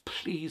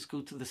 please go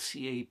to the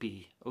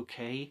CAB,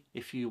 okay?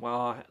 If you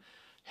are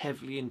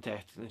heavily in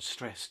debt and it's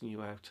stressing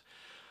you out.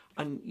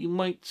 And you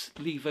might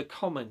leave a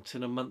comment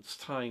in a month's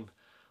time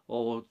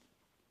or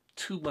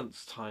 2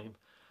 months' time,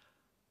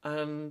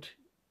 and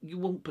you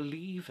won't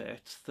believe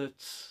it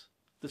that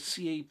the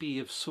CAB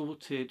have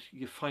sorted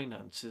your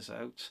finances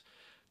out,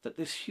 that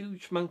this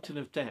huge mountain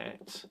of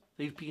debt,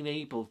 they've been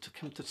able to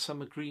come to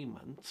some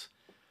agreement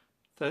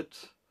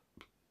that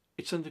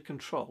it's under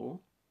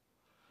control.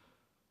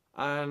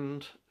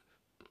 And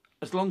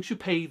as long as you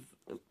pay,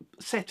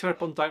 set it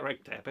up on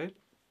direct debit,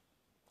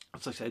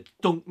 as I said,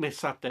 don't miss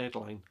that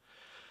deadline.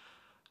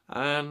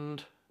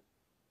 And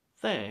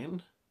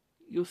then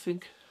you'll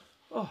think,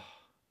 oh,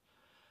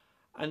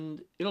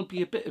 and it'll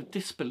be a bit of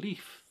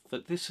disbelief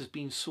that this has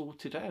been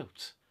sorted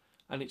out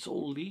and it's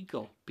all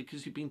legal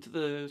because you've been to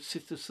the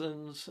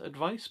Citizens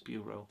Advice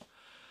Bureau.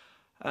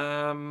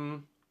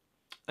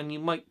 And you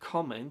might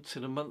comment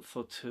in a month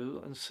or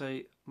two and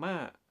say,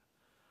 Matt,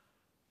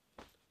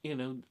 you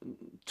know,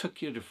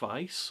 took your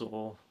advice,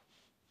 or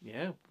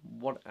yeah,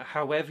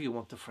 however you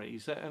want to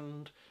phrase it,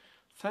 and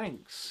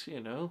thanks, you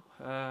know,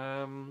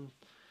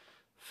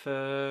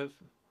 for,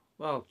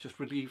 well, just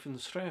relieving the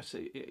stress.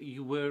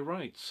 You were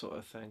right, sort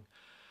of thing.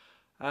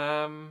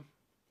 I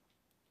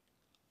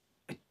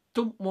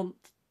don't want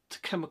to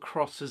come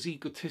across as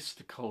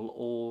egotistical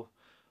or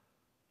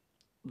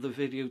the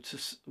video to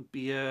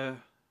be a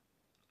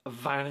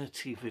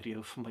vanity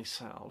video for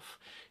myself.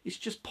 It's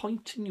just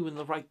pointing you in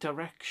the right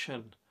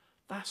direction.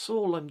 That's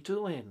all I'm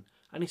doing,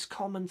 and it's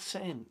common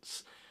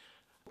sense.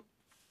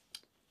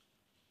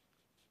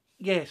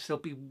 Yes, it'll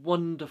be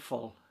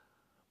wonderful.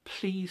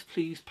 Please,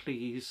 please,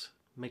 please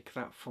make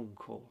that phone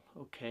call,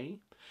 okay?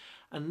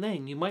 And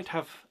then you might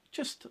have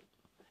just,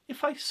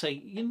 if I say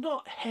you're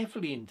not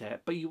heavily in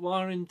debt, but you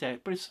are in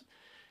debt, but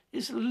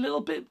it's a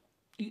little bit,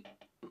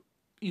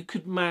 you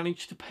could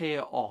manage to pay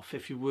it off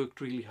if you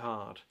worked really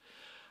hard.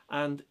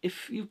 And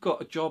if you've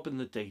got a job in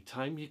the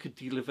daytime, you could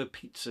deliver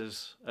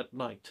pizzas at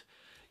night,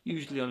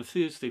 usually on a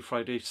Thursday,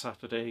 Friday,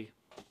 Saturday,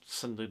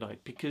 Sunday night,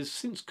 because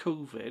since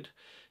COVID,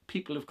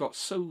 people have got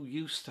so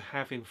used to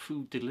having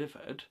food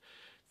delivered,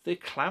 they're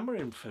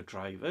clamouring for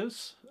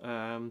drivers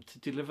to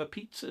deliver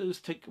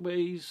pizzas,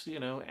 takeaways, you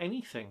know,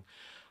 anything.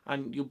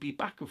 And you'll be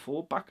back and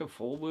forth,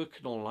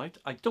 working all night.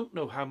 I don't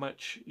know how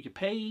much you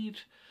paid,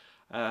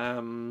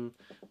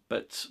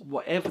 but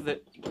whatever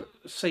that,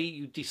 say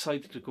you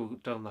decided to go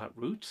down that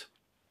route,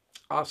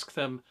 ask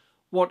them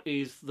what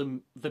is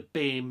the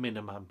bare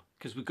minimum,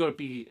 because we've got to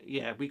be,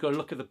 yeah, we've got to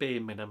look at the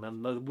bare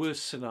minimum, the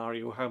worst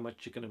scenario, how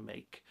much you're going to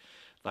make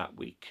that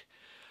week.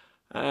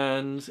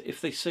 And if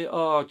they say,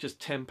 oh, just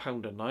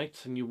 £10 a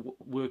night, and you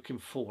work in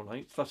 4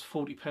 nights, that's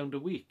 £40 a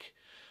week.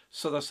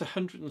 So that's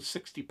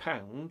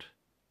 £160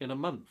 in a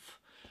month.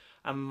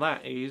 And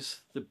that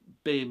is the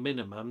bare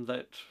minimum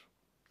that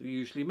you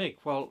usually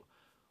make. Well,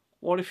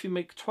 what if you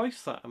make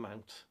twice that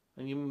amount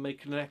and you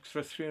make an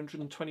extra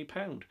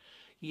 £320?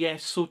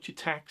 Yes, sort your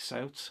tax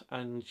out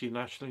and your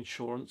national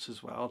insurance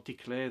as well,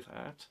 declare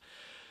that.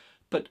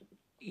 But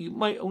you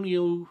might only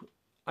owe,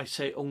 I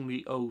say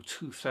only owe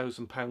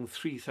 £2,000,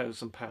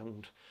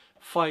 £3,000,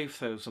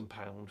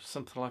 £5,000,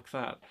 something like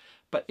that.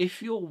 But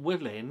if you're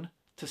willing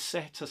to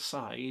set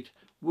aside,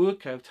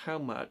 work out how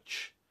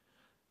much,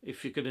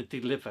 if you're going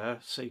to deliver,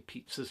 say,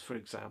 pizzas, for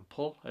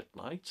example, at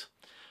night,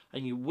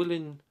 and you're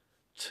willing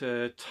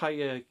to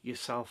tire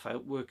yourself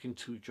out working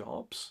 2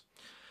 jobs.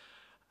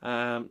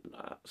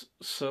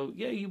 So,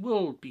 yeah, you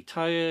will be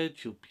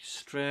tired, you'll be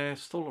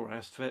stressed, all the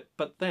rest of it,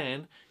 but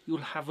then you'll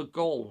have a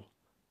goal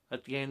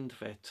at the end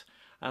of it.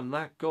 And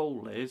that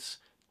goal is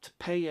to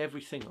pay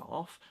everything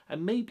off,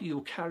 and maybe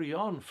you'll carry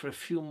on for a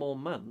few more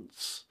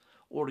months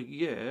or a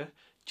year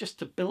just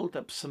to build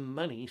up some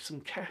money, some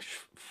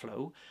cash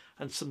flow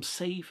and some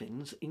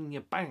savings in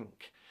your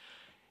bank.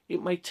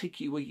 It might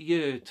take you a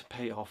year to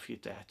pay off your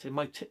debt. It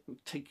might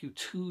take you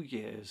 2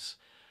 years,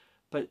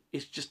 but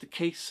it's just a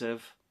case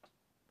of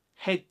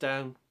head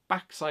down,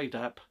 backside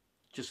up,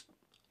 just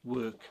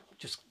work,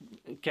 just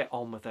get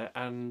on with it.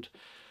 And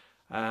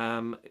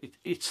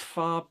it's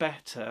far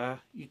better.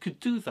 You could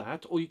do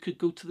that, or you could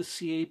go to the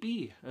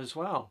CAB as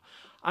well.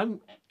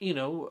 I'm, you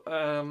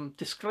know,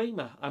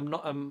 disclaimer, I'm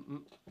not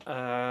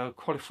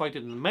qualified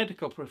in the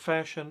medical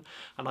profession,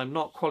 and I'm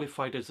not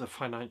qualified as a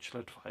financial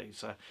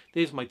advisor.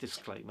 There's my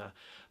disclaimer.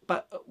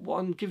 But what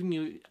I'm giving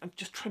you, I'm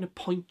just trying to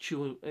point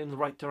you in the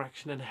right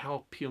direction and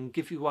help you and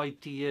give you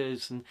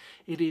ideas, and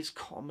it is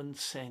common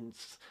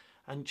sense,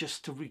 and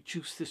just to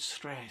reduce the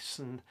stress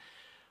and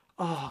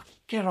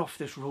get off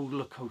this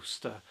roller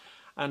coaster.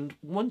 And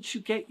once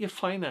you get your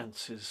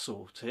finances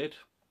sorted,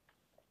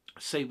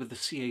 say with the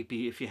CAB,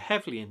 if you're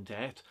heavily in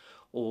debt,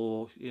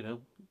 or, you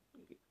know,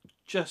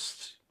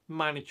 just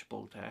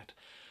manageable debt,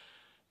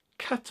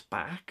 cut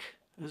back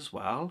as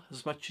well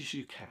as much as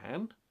you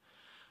can.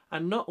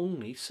 And not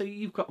only, say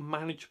you've got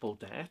manageable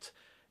debt,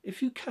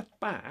 if you cut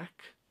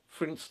back,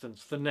 for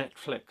instance, the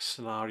Netflix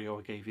scenario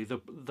I gave you,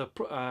 the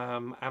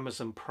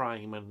Amazon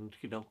Prime, and,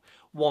 you know,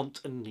 want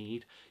and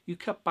need, you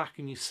cut back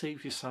and you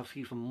save yourself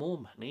even more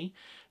money,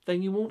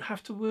 then you won't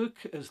have to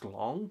work as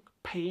long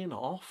paying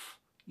off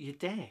your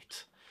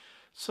debt.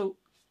 So,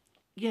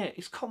 yeah,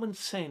 it's common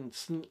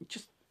sense, and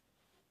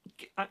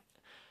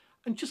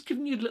I'm just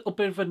giving you a little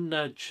bit of a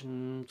nudge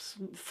and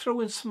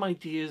throwing some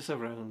ideas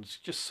around,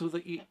 just so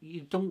that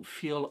you don't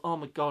feel, oh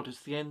my God,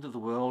 it's the end of the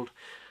world.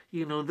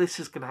 You know, this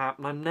is going to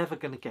happen. I'm never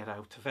going to get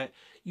out of it.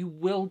 You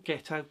will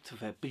get out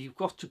of it, but you've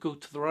got to go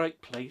to the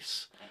right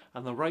place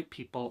and the right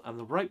people, and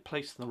the right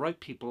place and the right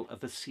people are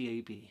the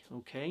CAB,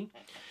 okay?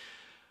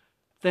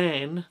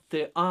 Then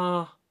there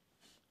are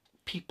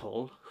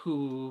people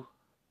who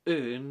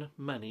earn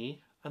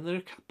money, and there are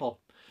a couple,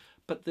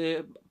 but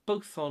they're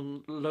both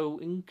on low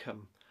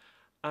income.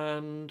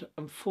 and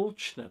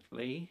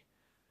unfortunately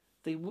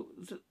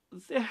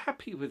they're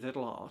happy with it a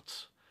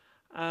lot,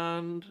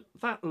 and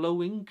that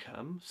low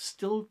income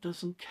still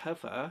doesn't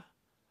cover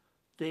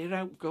their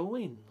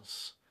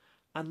outgoings.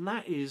 And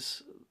that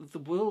is the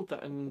world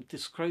that I'm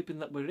describing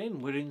that we're in.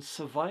 We're in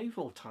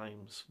survival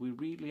times. We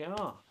really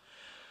are.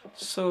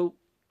 So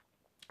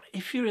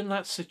if you're in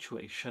that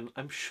situation,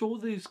 I'm sure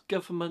there's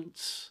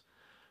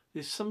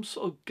some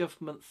sort of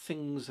government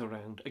things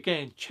around.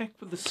 Again, check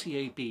with the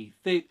CAB.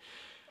 They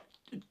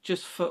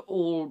just for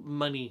all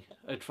money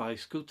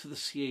advice, go to the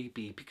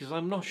CAB, because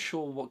I'm not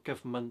sure what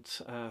government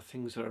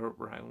things are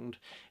around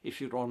if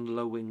you're on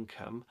low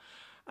income.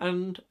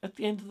 And at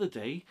the end of the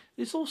day,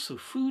 there's also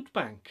food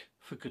bank,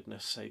 for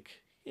goodness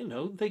sake. You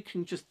know, they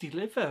can just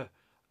deliver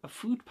a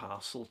food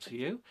parcel to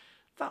you.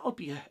 That'll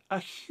be a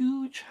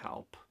huge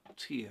help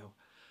to you.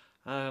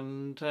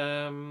 And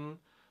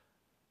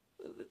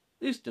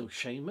there's no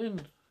shame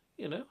in,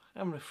 you know,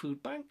 having a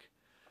food bank.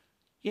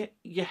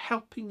 You're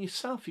helping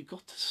yourself. You've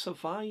got to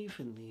survive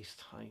in these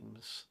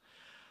times.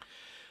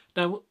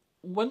 Now,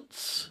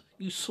 once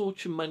you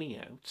sort your money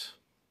out,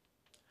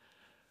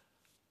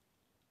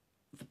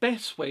 the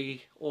best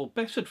way or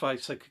best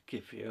advice I could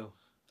give you,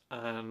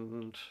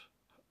 and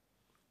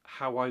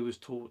how I was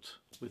taught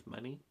with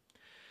money,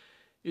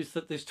 is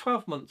that there's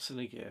 12 months in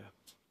a year.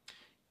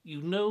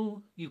 You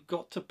know you've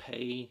got to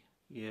pay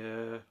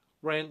your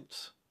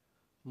rent,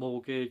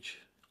 mortgage,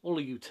 all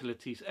the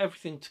utilities,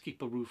 everything to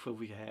keep a roof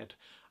over your head,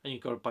 and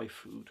you've got to buy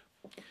food.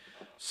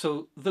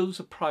 So those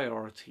are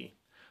priority.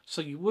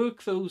 So you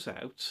work those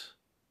out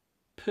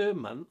per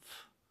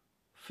month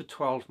for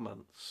 12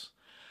 months.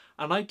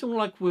 And I don't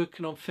like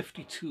working on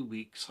 52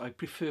 weeks. I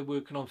prefer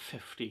working on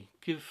 50.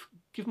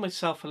 Give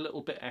myself a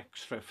little bit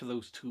extra for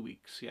those 2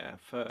 weeks, yeah,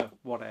 for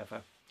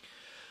whatever.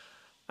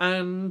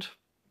 And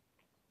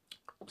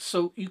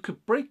so you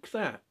could break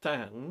that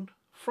down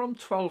from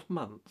 12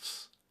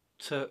 months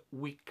to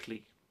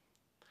weekly.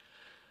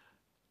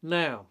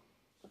 Now,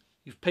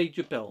 you've paid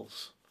your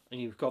bills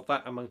and you've got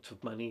that amount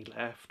of money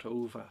left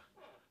over.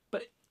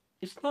 But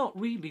it's not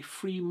really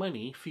free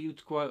money for you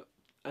to go out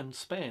and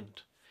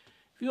spend.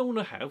 If you own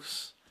a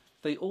house,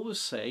 they always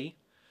say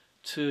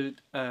to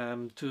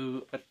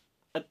do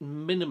a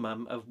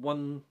minimum of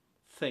one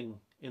thing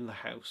in the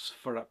house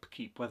for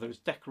upkeep, whether it's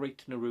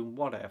decorating a room,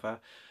 whatever.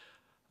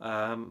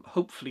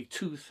 Hopefully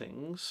 2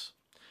 things.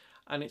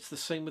 And it's the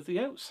same with the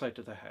outside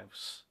of the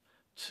house.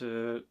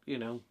 To, you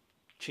know,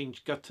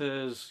 change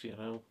gutters, you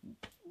know,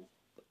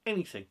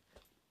 anything,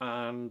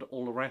 and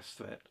all the rest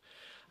of it.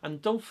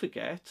 And don't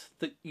forget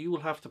that you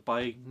will have to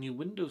buy new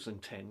windows in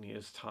 10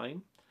 years'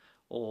 time,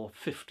 or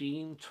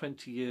 15,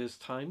 20 years'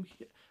 time.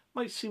 It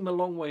might seem a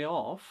long way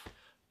off,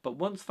 but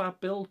once that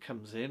bill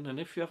comes in, and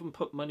if you haven't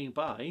put money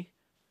by,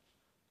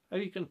 how are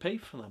you going to pay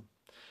for them?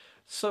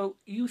 So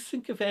you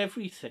think of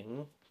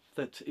everything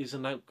that is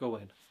an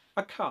outgoing.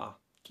 A car.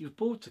 You've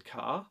bought a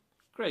car,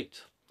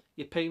 great.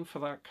 You're paying for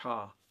that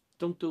car.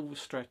 Don't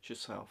overstretch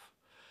yourself.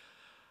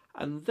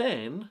 And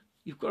then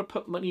you've got to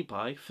put money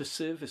by for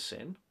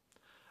servicing,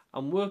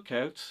 and work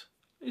out,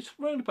 it's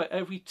around about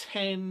every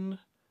 10,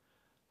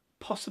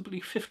 possibly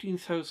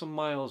 15,000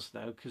 miles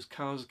now, because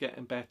cars are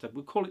getting better.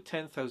 We'll call it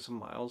 10,000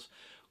 miles.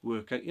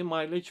 Work out your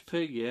mileage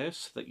per year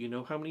so that you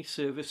know how many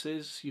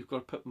services you've got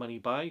to put money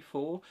by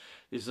for.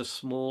 There's a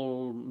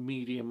small,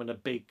 medium and a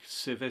big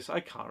service. I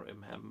can't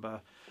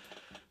remember.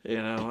 You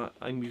know,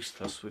 I'm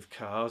useless with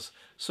cars.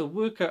 So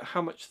work out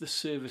how much the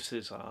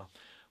services are.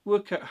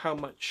 Work out how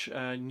much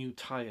new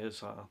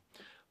tyres are.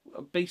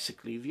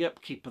 Basically, the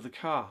upkeep of the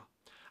car.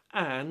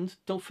 And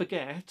don't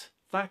forget,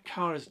 that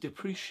car is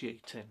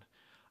depreciating.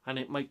 And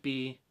it might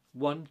be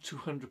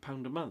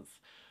 £100–200 a month.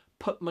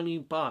 Put money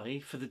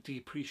by for the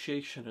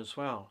depreciation as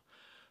well.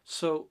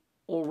 So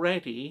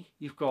already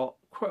you've got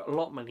quite a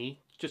lot of money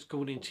just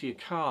going into your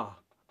car.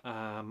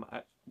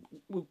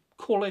 We'll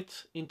call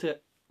it into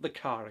the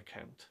car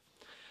account.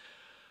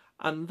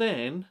 And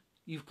then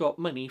you've got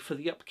money for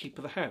the upkeep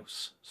of the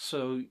house.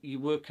 So you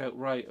work out,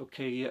 right,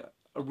 okay,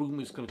 a room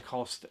is going to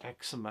cost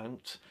X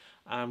amount,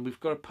 and we've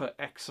got to put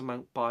X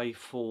amount by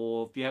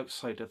for the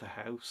outside of the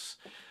house.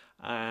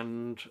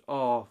 And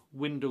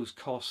windows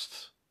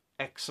cost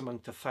X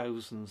amount of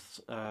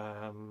thousands.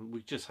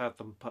 We just had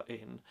them put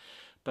in,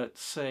 but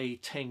say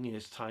 10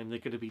 years time they're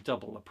going to be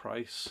double the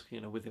price,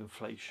 you know, with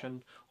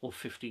inflation, or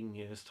 15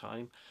 years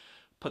time.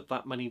 Put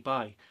that money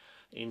by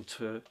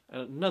into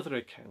another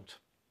account.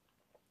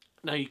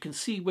 Now you can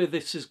see where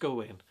this is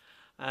going,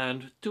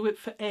 and do it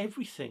for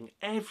everything,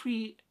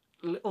 every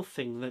little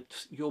thing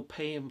that you're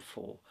paying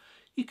for.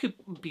 You could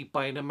be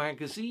buying a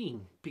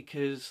magazine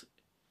because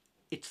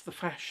it's the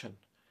fashion.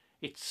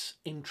 It's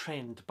in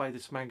trend to buy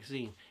this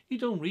magazine. You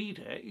don't read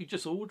it, you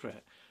just order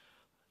it.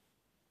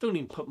 Don't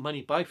even put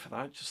money by for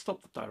that, just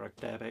stop the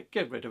direct debit,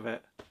 get rid of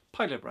it,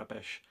 pile of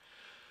rubbish.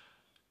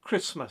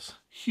 Christmas,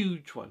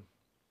 huge one.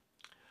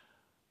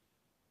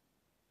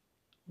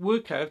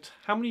 Work out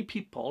how many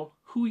people,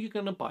 who you're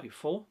going to buy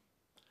for,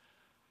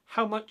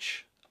 how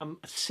much,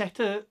 set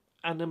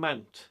an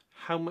amount,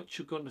 how much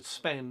you're going to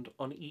spend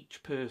on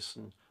each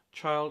person.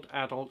 child,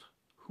 adult,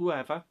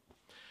 whoever,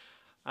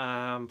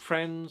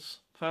 friends,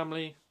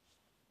 family,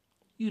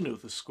 you know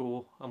the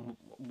score and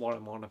what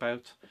I'm on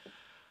about.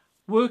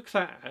 Work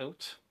that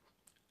out,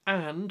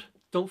 and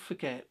don't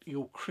forget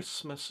your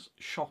Christmas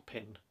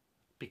shopping,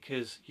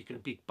 because you're going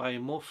to be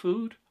buying more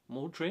food,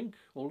 more drink,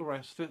 all the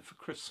rest of it for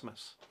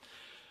Christmas.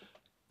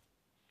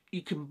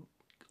 You can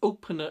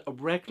open a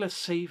regular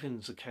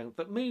savings account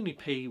that may only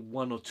pay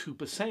 1 or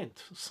 2%,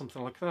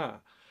 something like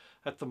that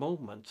at the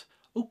moment.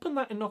 Open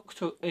that in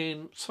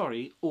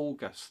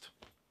August.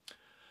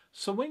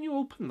 So when you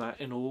open that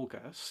in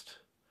August,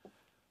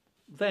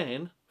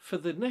 then for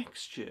the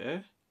next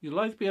year, you'll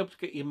either be able to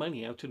get your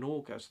money out in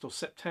August or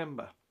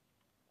September.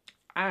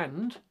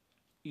 And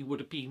you would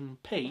have been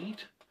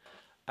paid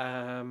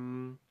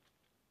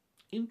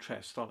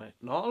interest on it.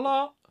 Not a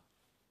lot,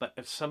 but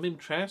at some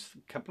interest,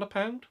 a couple of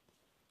pound,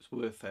 it's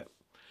worth it.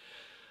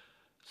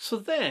 So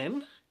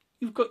then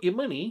you've got your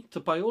money to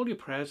buy all your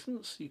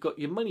presents, you've got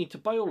your money to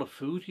buy all the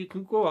food, you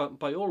can go out and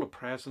buy all the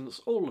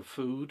presents, all the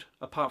food,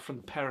 apart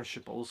from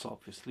perishables,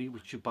 obviously,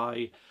 which you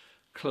buy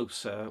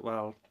closer,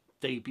 well,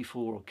 day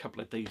before or a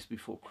couple of days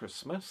before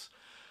Christmas.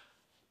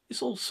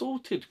 It's all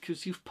sorted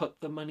because you've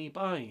put the money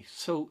by.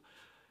 So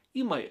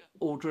you might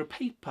order a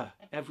paper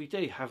every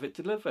day, have it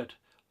delivered.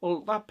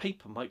 Well, that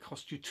paper might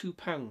cost you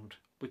 £2,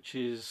 which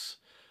is...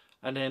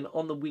 And then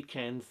on the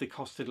weekends, they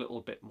cost a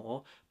little bit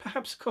more.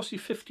 Perhaps it costs you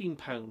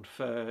 £15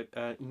 for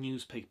a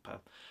newspaper,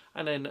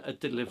 and then a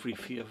delivery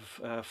fee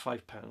of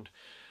 £5.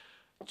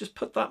 Just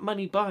put that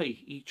money by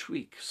each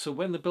week. So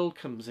when the bill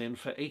comes in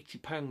for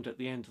 £80 at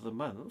the end of the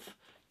month,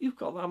 you've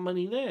got that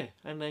money there,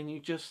 and then you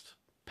just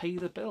pay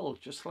the bill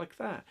just like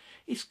that.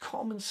 It's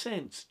common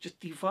sense. Just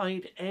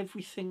divide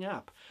everything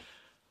up.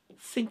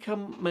 Think how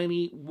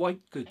many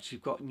white goods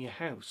you've got in your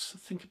house.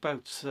 Think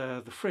about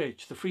the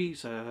fridge, the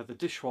freezer, the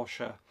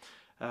dishwasher,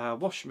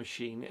 washing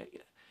machine.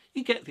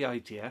 You get the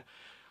idea.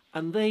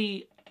 And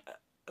the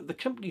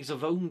companies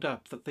have owned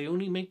up that they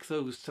only make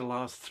those to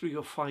last 3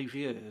 or 5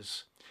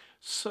 years.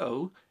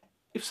 So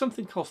if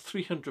something costs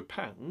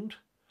 £300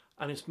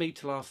 and it's made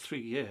to last 3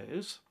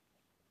 years,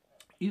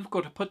 you've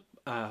got to put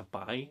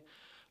by,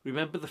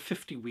 remember the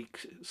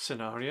 50-week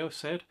scenario I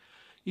said,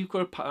 you've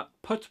got to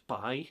put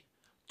by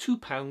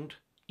 £2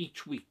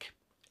 each week,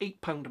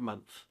 £8 a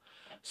month,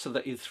 so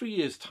that in 3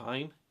 years'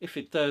 time, if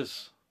it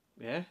does,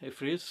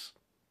 if it is,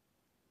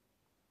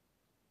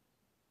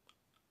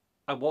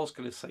 I was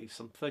going to say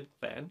something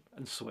then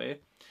and swear,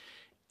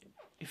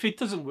 if it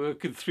doesn't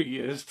work in 3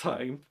 years'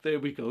 time, there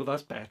we go,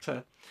 that's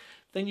better,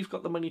 then you've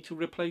got the money to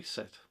replace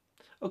it.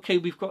 Okay,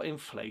 we've got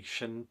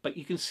inflation, but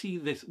you can see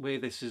this where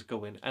this is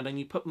going, and then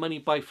you put money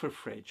by for a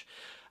fridge,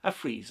 a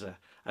freezer,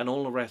 and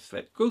all the rest of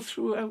it. Go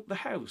throughout the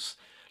house.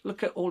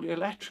 Look at all your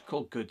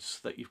electrical goods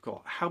that you've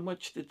got. How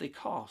much did they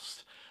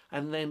cost?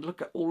 And then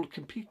look at all the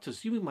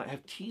computers. You might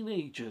have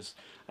teenagers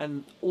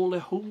and all their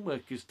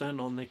homework is done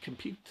on their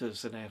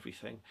computers and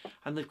everything.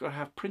 And they've got to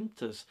have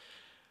printers.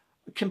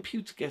 A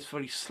computer gets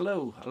very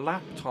slow. A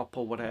laptop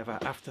or whatever,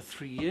 after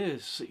 3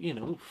 years, you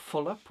know,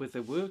 full up with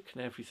their work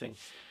and everything.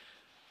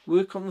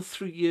 Work on the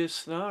 3-year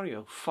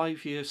scenario,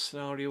 5-year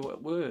scenario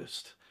at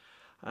worst.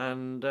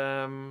 And,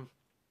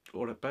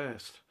 or at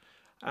best.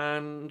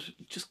 And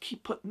just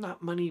keep putting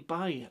that money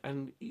by,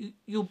 and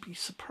you'll be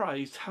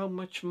surprised how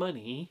much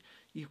money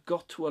you've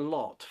got to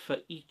allot for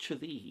each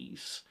of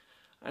these,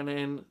 and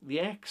then the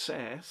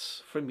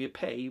excess from your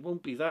pay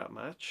won't be that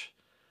much.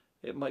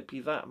 It might be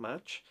that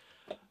much,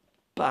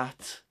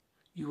 but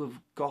you have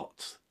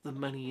got the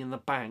money in the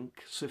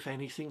bank, so if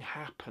anything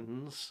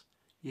happens,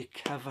 you're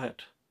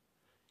covered.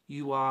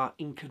 You are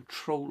in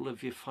control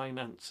of your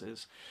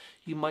finances.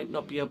 You might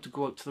not be able to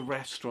go out to the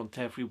restaurant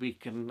every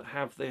week and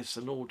have this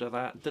and order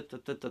that.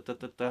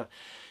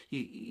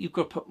 You've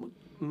got to put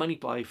money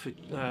by for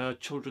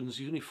children's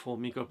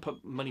uniform. You've got to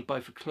put money by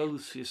for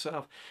clothes for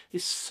yourself.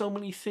 There's so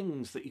many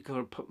things that you've got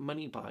to put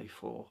money by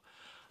for.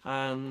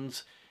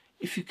 And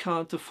if you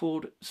can't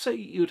afford, say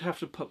you'd have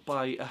to put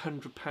by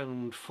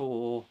 £100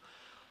 for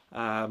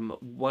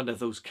one of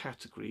those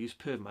categories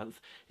per month.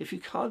 If you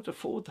can't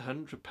afford the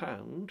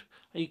 £100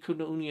 and you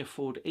can only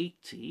afford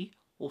 £80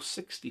 or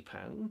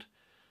 £60,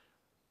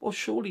 well,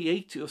 surely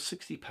 £80 or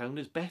 £60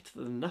 is better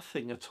than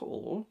nothing at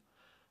all,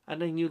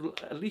 and then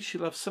at least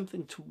you'll have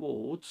something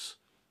towards,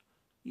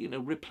 you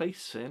know,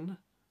 replacing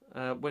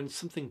when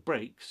something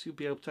breaks. You'll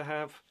be able to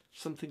have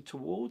something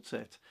towards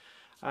it,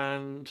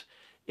 and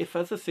if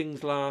other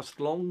things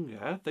last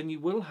longer, then you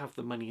will have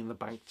the money in the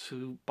bank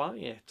to buy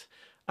it.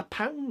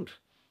 £1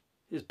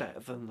 is better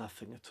than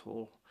nothing at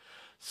all.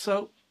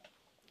 So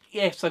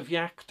yes, I've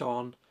yacked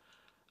on,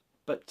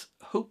 but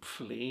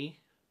hopefully,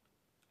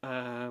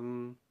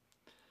 as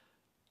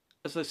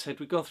I said,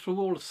 we've gone through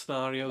all the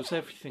scenarios,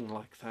 everything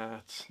like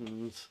that,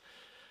 and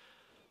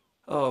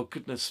oh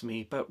goodness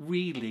me, but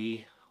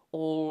really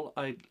all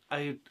I'd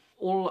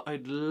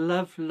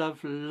love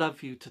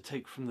you to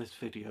take from this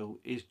video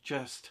is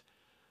just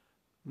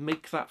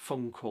make that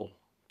phone call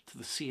to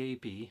the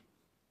CAB,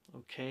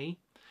 okay?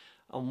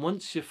 And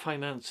once your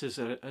finances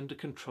are under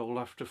control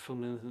after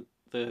phoning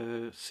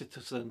the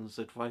Citizens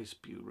Advice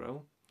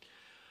Bureau,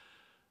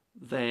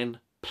 then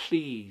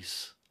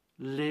please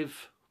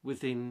live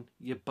within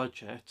your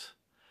budget.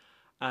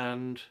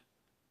 And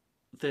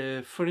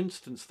for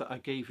instance that I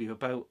gave you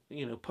about,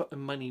 you know, putting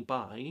money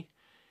by,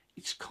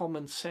 it's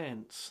common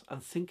sense.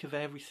 And think of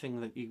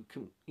everything that you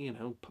can, you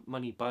know, put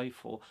money by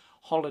for.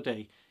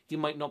 Holiday, you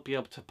might not be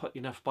able to put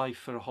enough by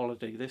for a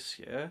holiday this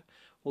year.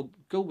 Well,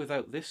 go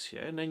without this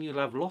year, and then you'll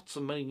have lots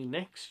of money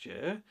next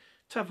year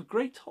to have a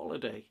great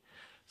holiday.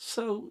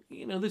 So,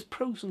 you know, there's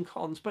pros and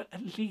cons, but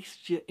at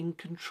least you're in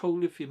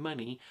control of your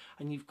money,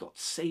 and you've got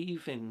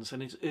savings,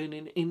 and it's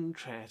earning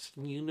interest,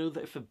 and you know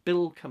that if a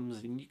bill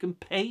comes in, you can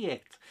pay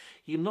it.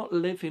 You're not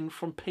living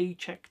from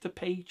paycheck to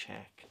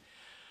paycheck.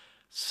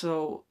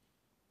 So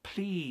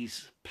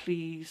please,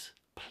 please,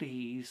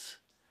 please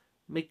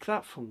make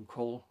that phone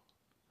call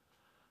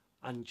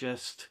and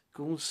just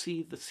go and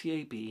see the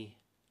CAB,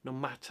 no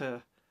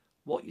matter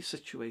what your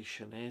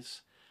situation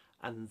is,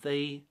 and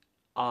they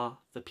are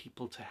the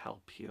people to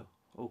help you,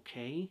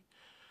 okay?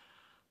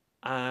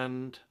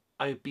 And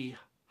I'd be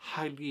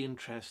highly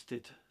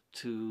interested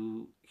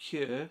to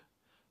hear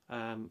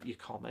your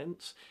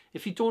comments.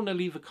 If you don't want to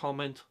leave a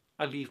comment,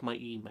 I leave my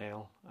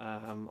email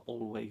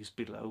always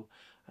below.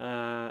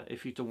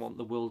 If you don't want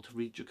the world to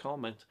read your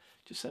comment,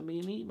 just send me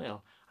an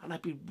email, and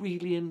I'd be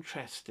really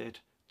interested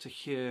to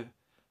hear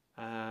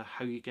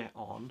how you get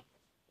on.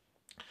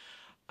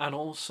 And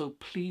also,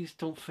 please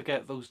don't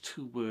forget those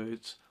two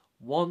words,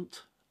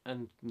 want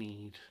and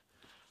need.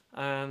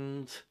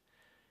 And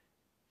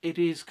it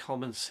is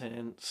common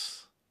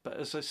sense, but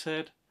as I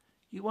said,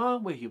 you are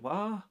where you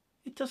are.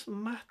 It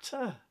doesn't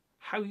matter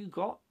how you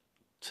got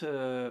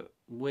to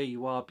where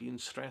you are being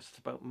stressed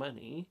about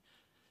money.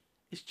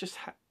 It's just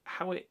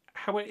how it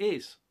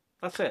is.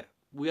 That's it.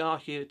 We are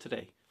here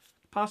today.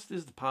 The past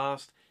is the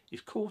past.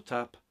 It's caught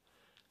up.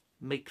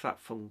 Make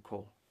that phone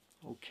call,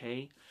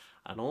 okay?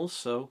 And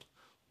also,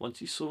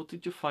 once you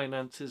sorted your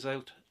finances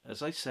out,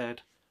 as I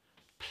said,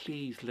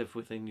 please live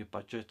within your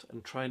budget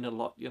and try and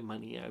allot your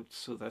money out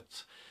so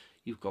that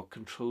you've got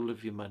control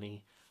of your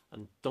money.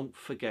 And don't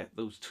forget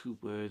those two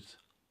words,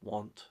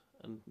 want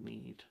and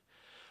need.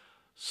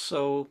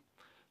 So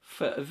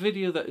for a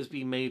video that has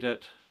been made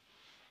at,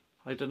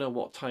 I don't know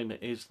what time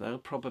it is now,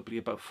 probably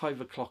about 5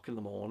 o'clock in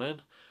the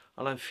morning,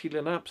 and I'm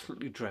feeling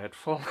absolutely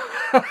dreadful.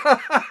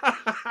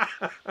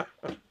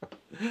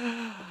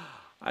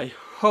 I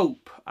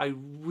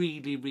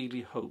really,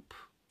 really hope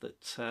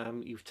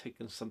that you've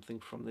taken something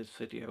from this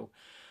video.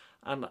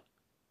 And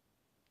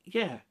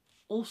yeah,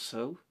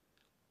 also,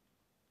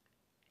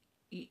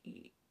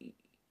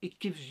 it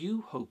gives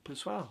you hope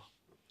as well.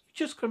 You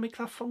just got to make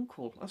that phone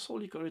call. That's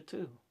all you got to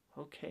do,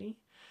 okay?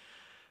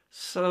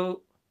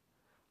 So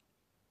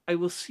I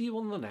will see you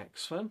on the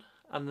next one.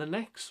 And the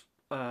next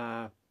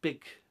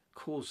big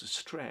cause of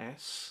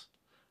stress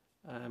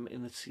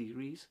in the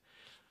series,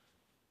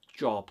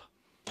 job.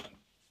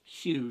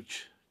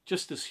 Huge,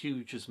 just as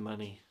huge as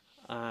money.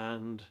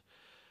 And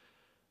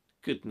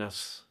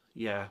goodness,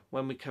 yeah,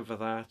 when we cover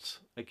that,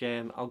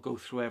 again, I'll go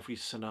through every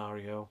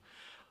scenario.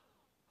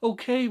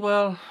 Okay,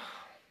 well,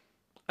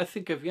 I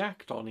think I've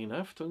yacked on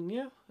enough, don't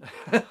you?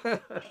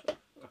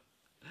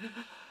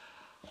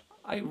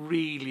 I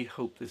really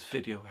hope this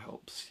video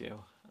helps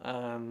you.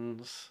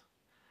 And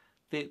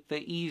the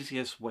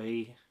easiest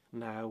way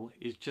now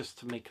is just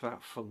to make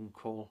that phone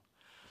call.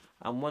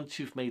 And once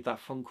you've made that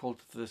phone call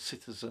to the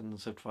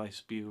Citizens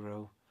Advice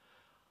Bureau,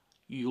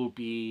 you'll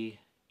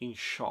be in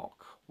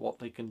shock what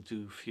they can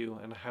do for you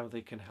and how they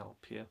can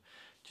help you.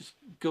 Just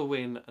go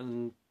in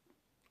and,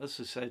 as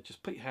I said,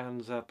 just put your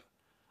hands up.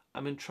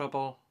 I'm in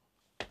trouble.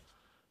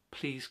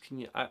 Please, can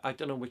you, I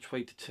don't know which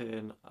way to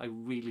turn. I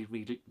really,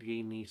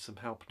 really need some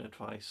help and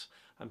advice.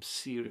 I'm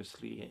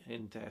seriously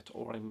in debt,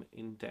 or I'm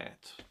in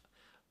debt,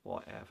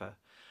 whatever.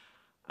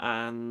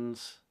 And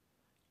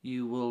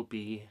you will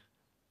be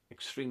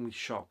extremely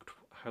shocked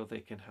how they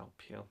can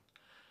help you.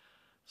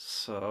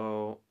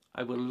 So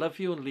I will love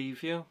you and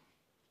leave you.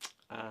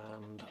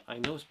 And I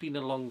know it's been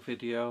a long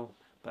video,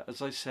 but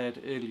as I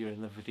said earlier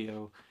in the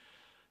video,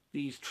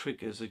 these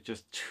triggers are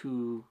just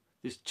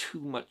there's too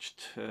much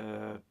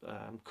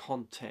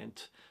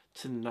content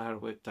to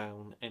narrow it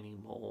down any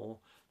more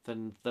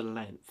than the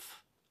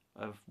length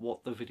of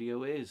what the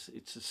video is.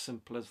 It's as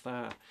simple as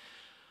that.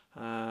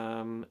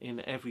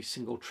 In every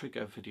single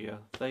trigger video,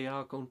 they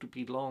are going to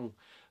be long,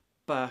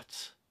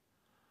 but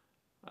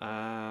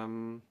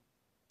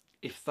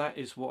if that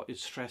is what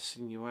is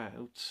stressing you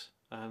out,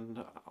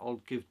 and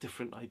I'll give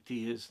different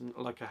ideas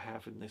like I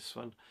have in this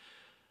one,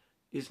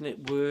 isn't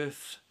it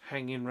worth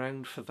hanging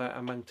around for that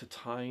amount of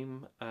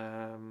time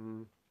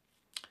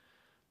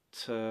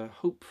to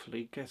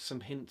hopefully get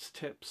some hints,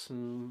 tips,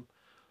 and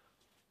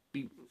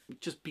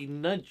just be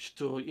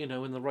nudged, or you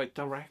know, in the right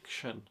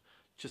direction,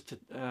 just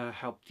to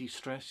help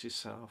de-stress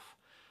yourself.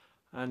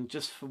 And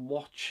just for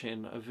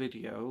watching a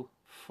video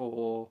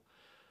for,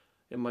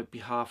 it might be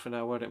half an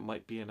hour, it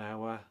might be an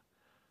hour,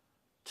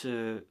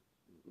 to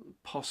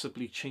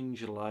possibly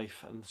change your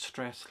life and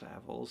stress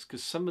levels,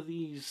 because some of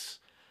these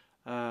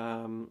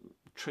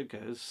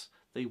triggers,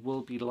 they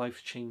will be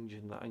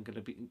life-changing that I'm going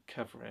to be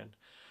covering.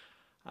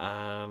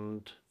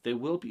 And there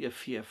will be a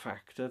fear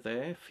factor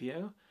there for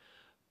you,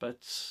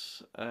 but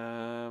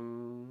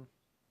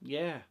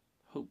yeah,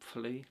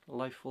 hopefully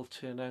life will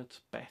turn out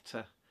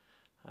better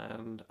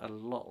and a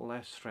lot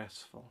less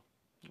stressful.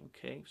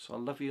 Okay, so I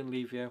love you and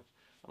leave you,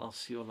 and I'll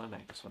see you on the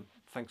next one.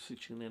 Thanks for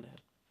tuning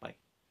in.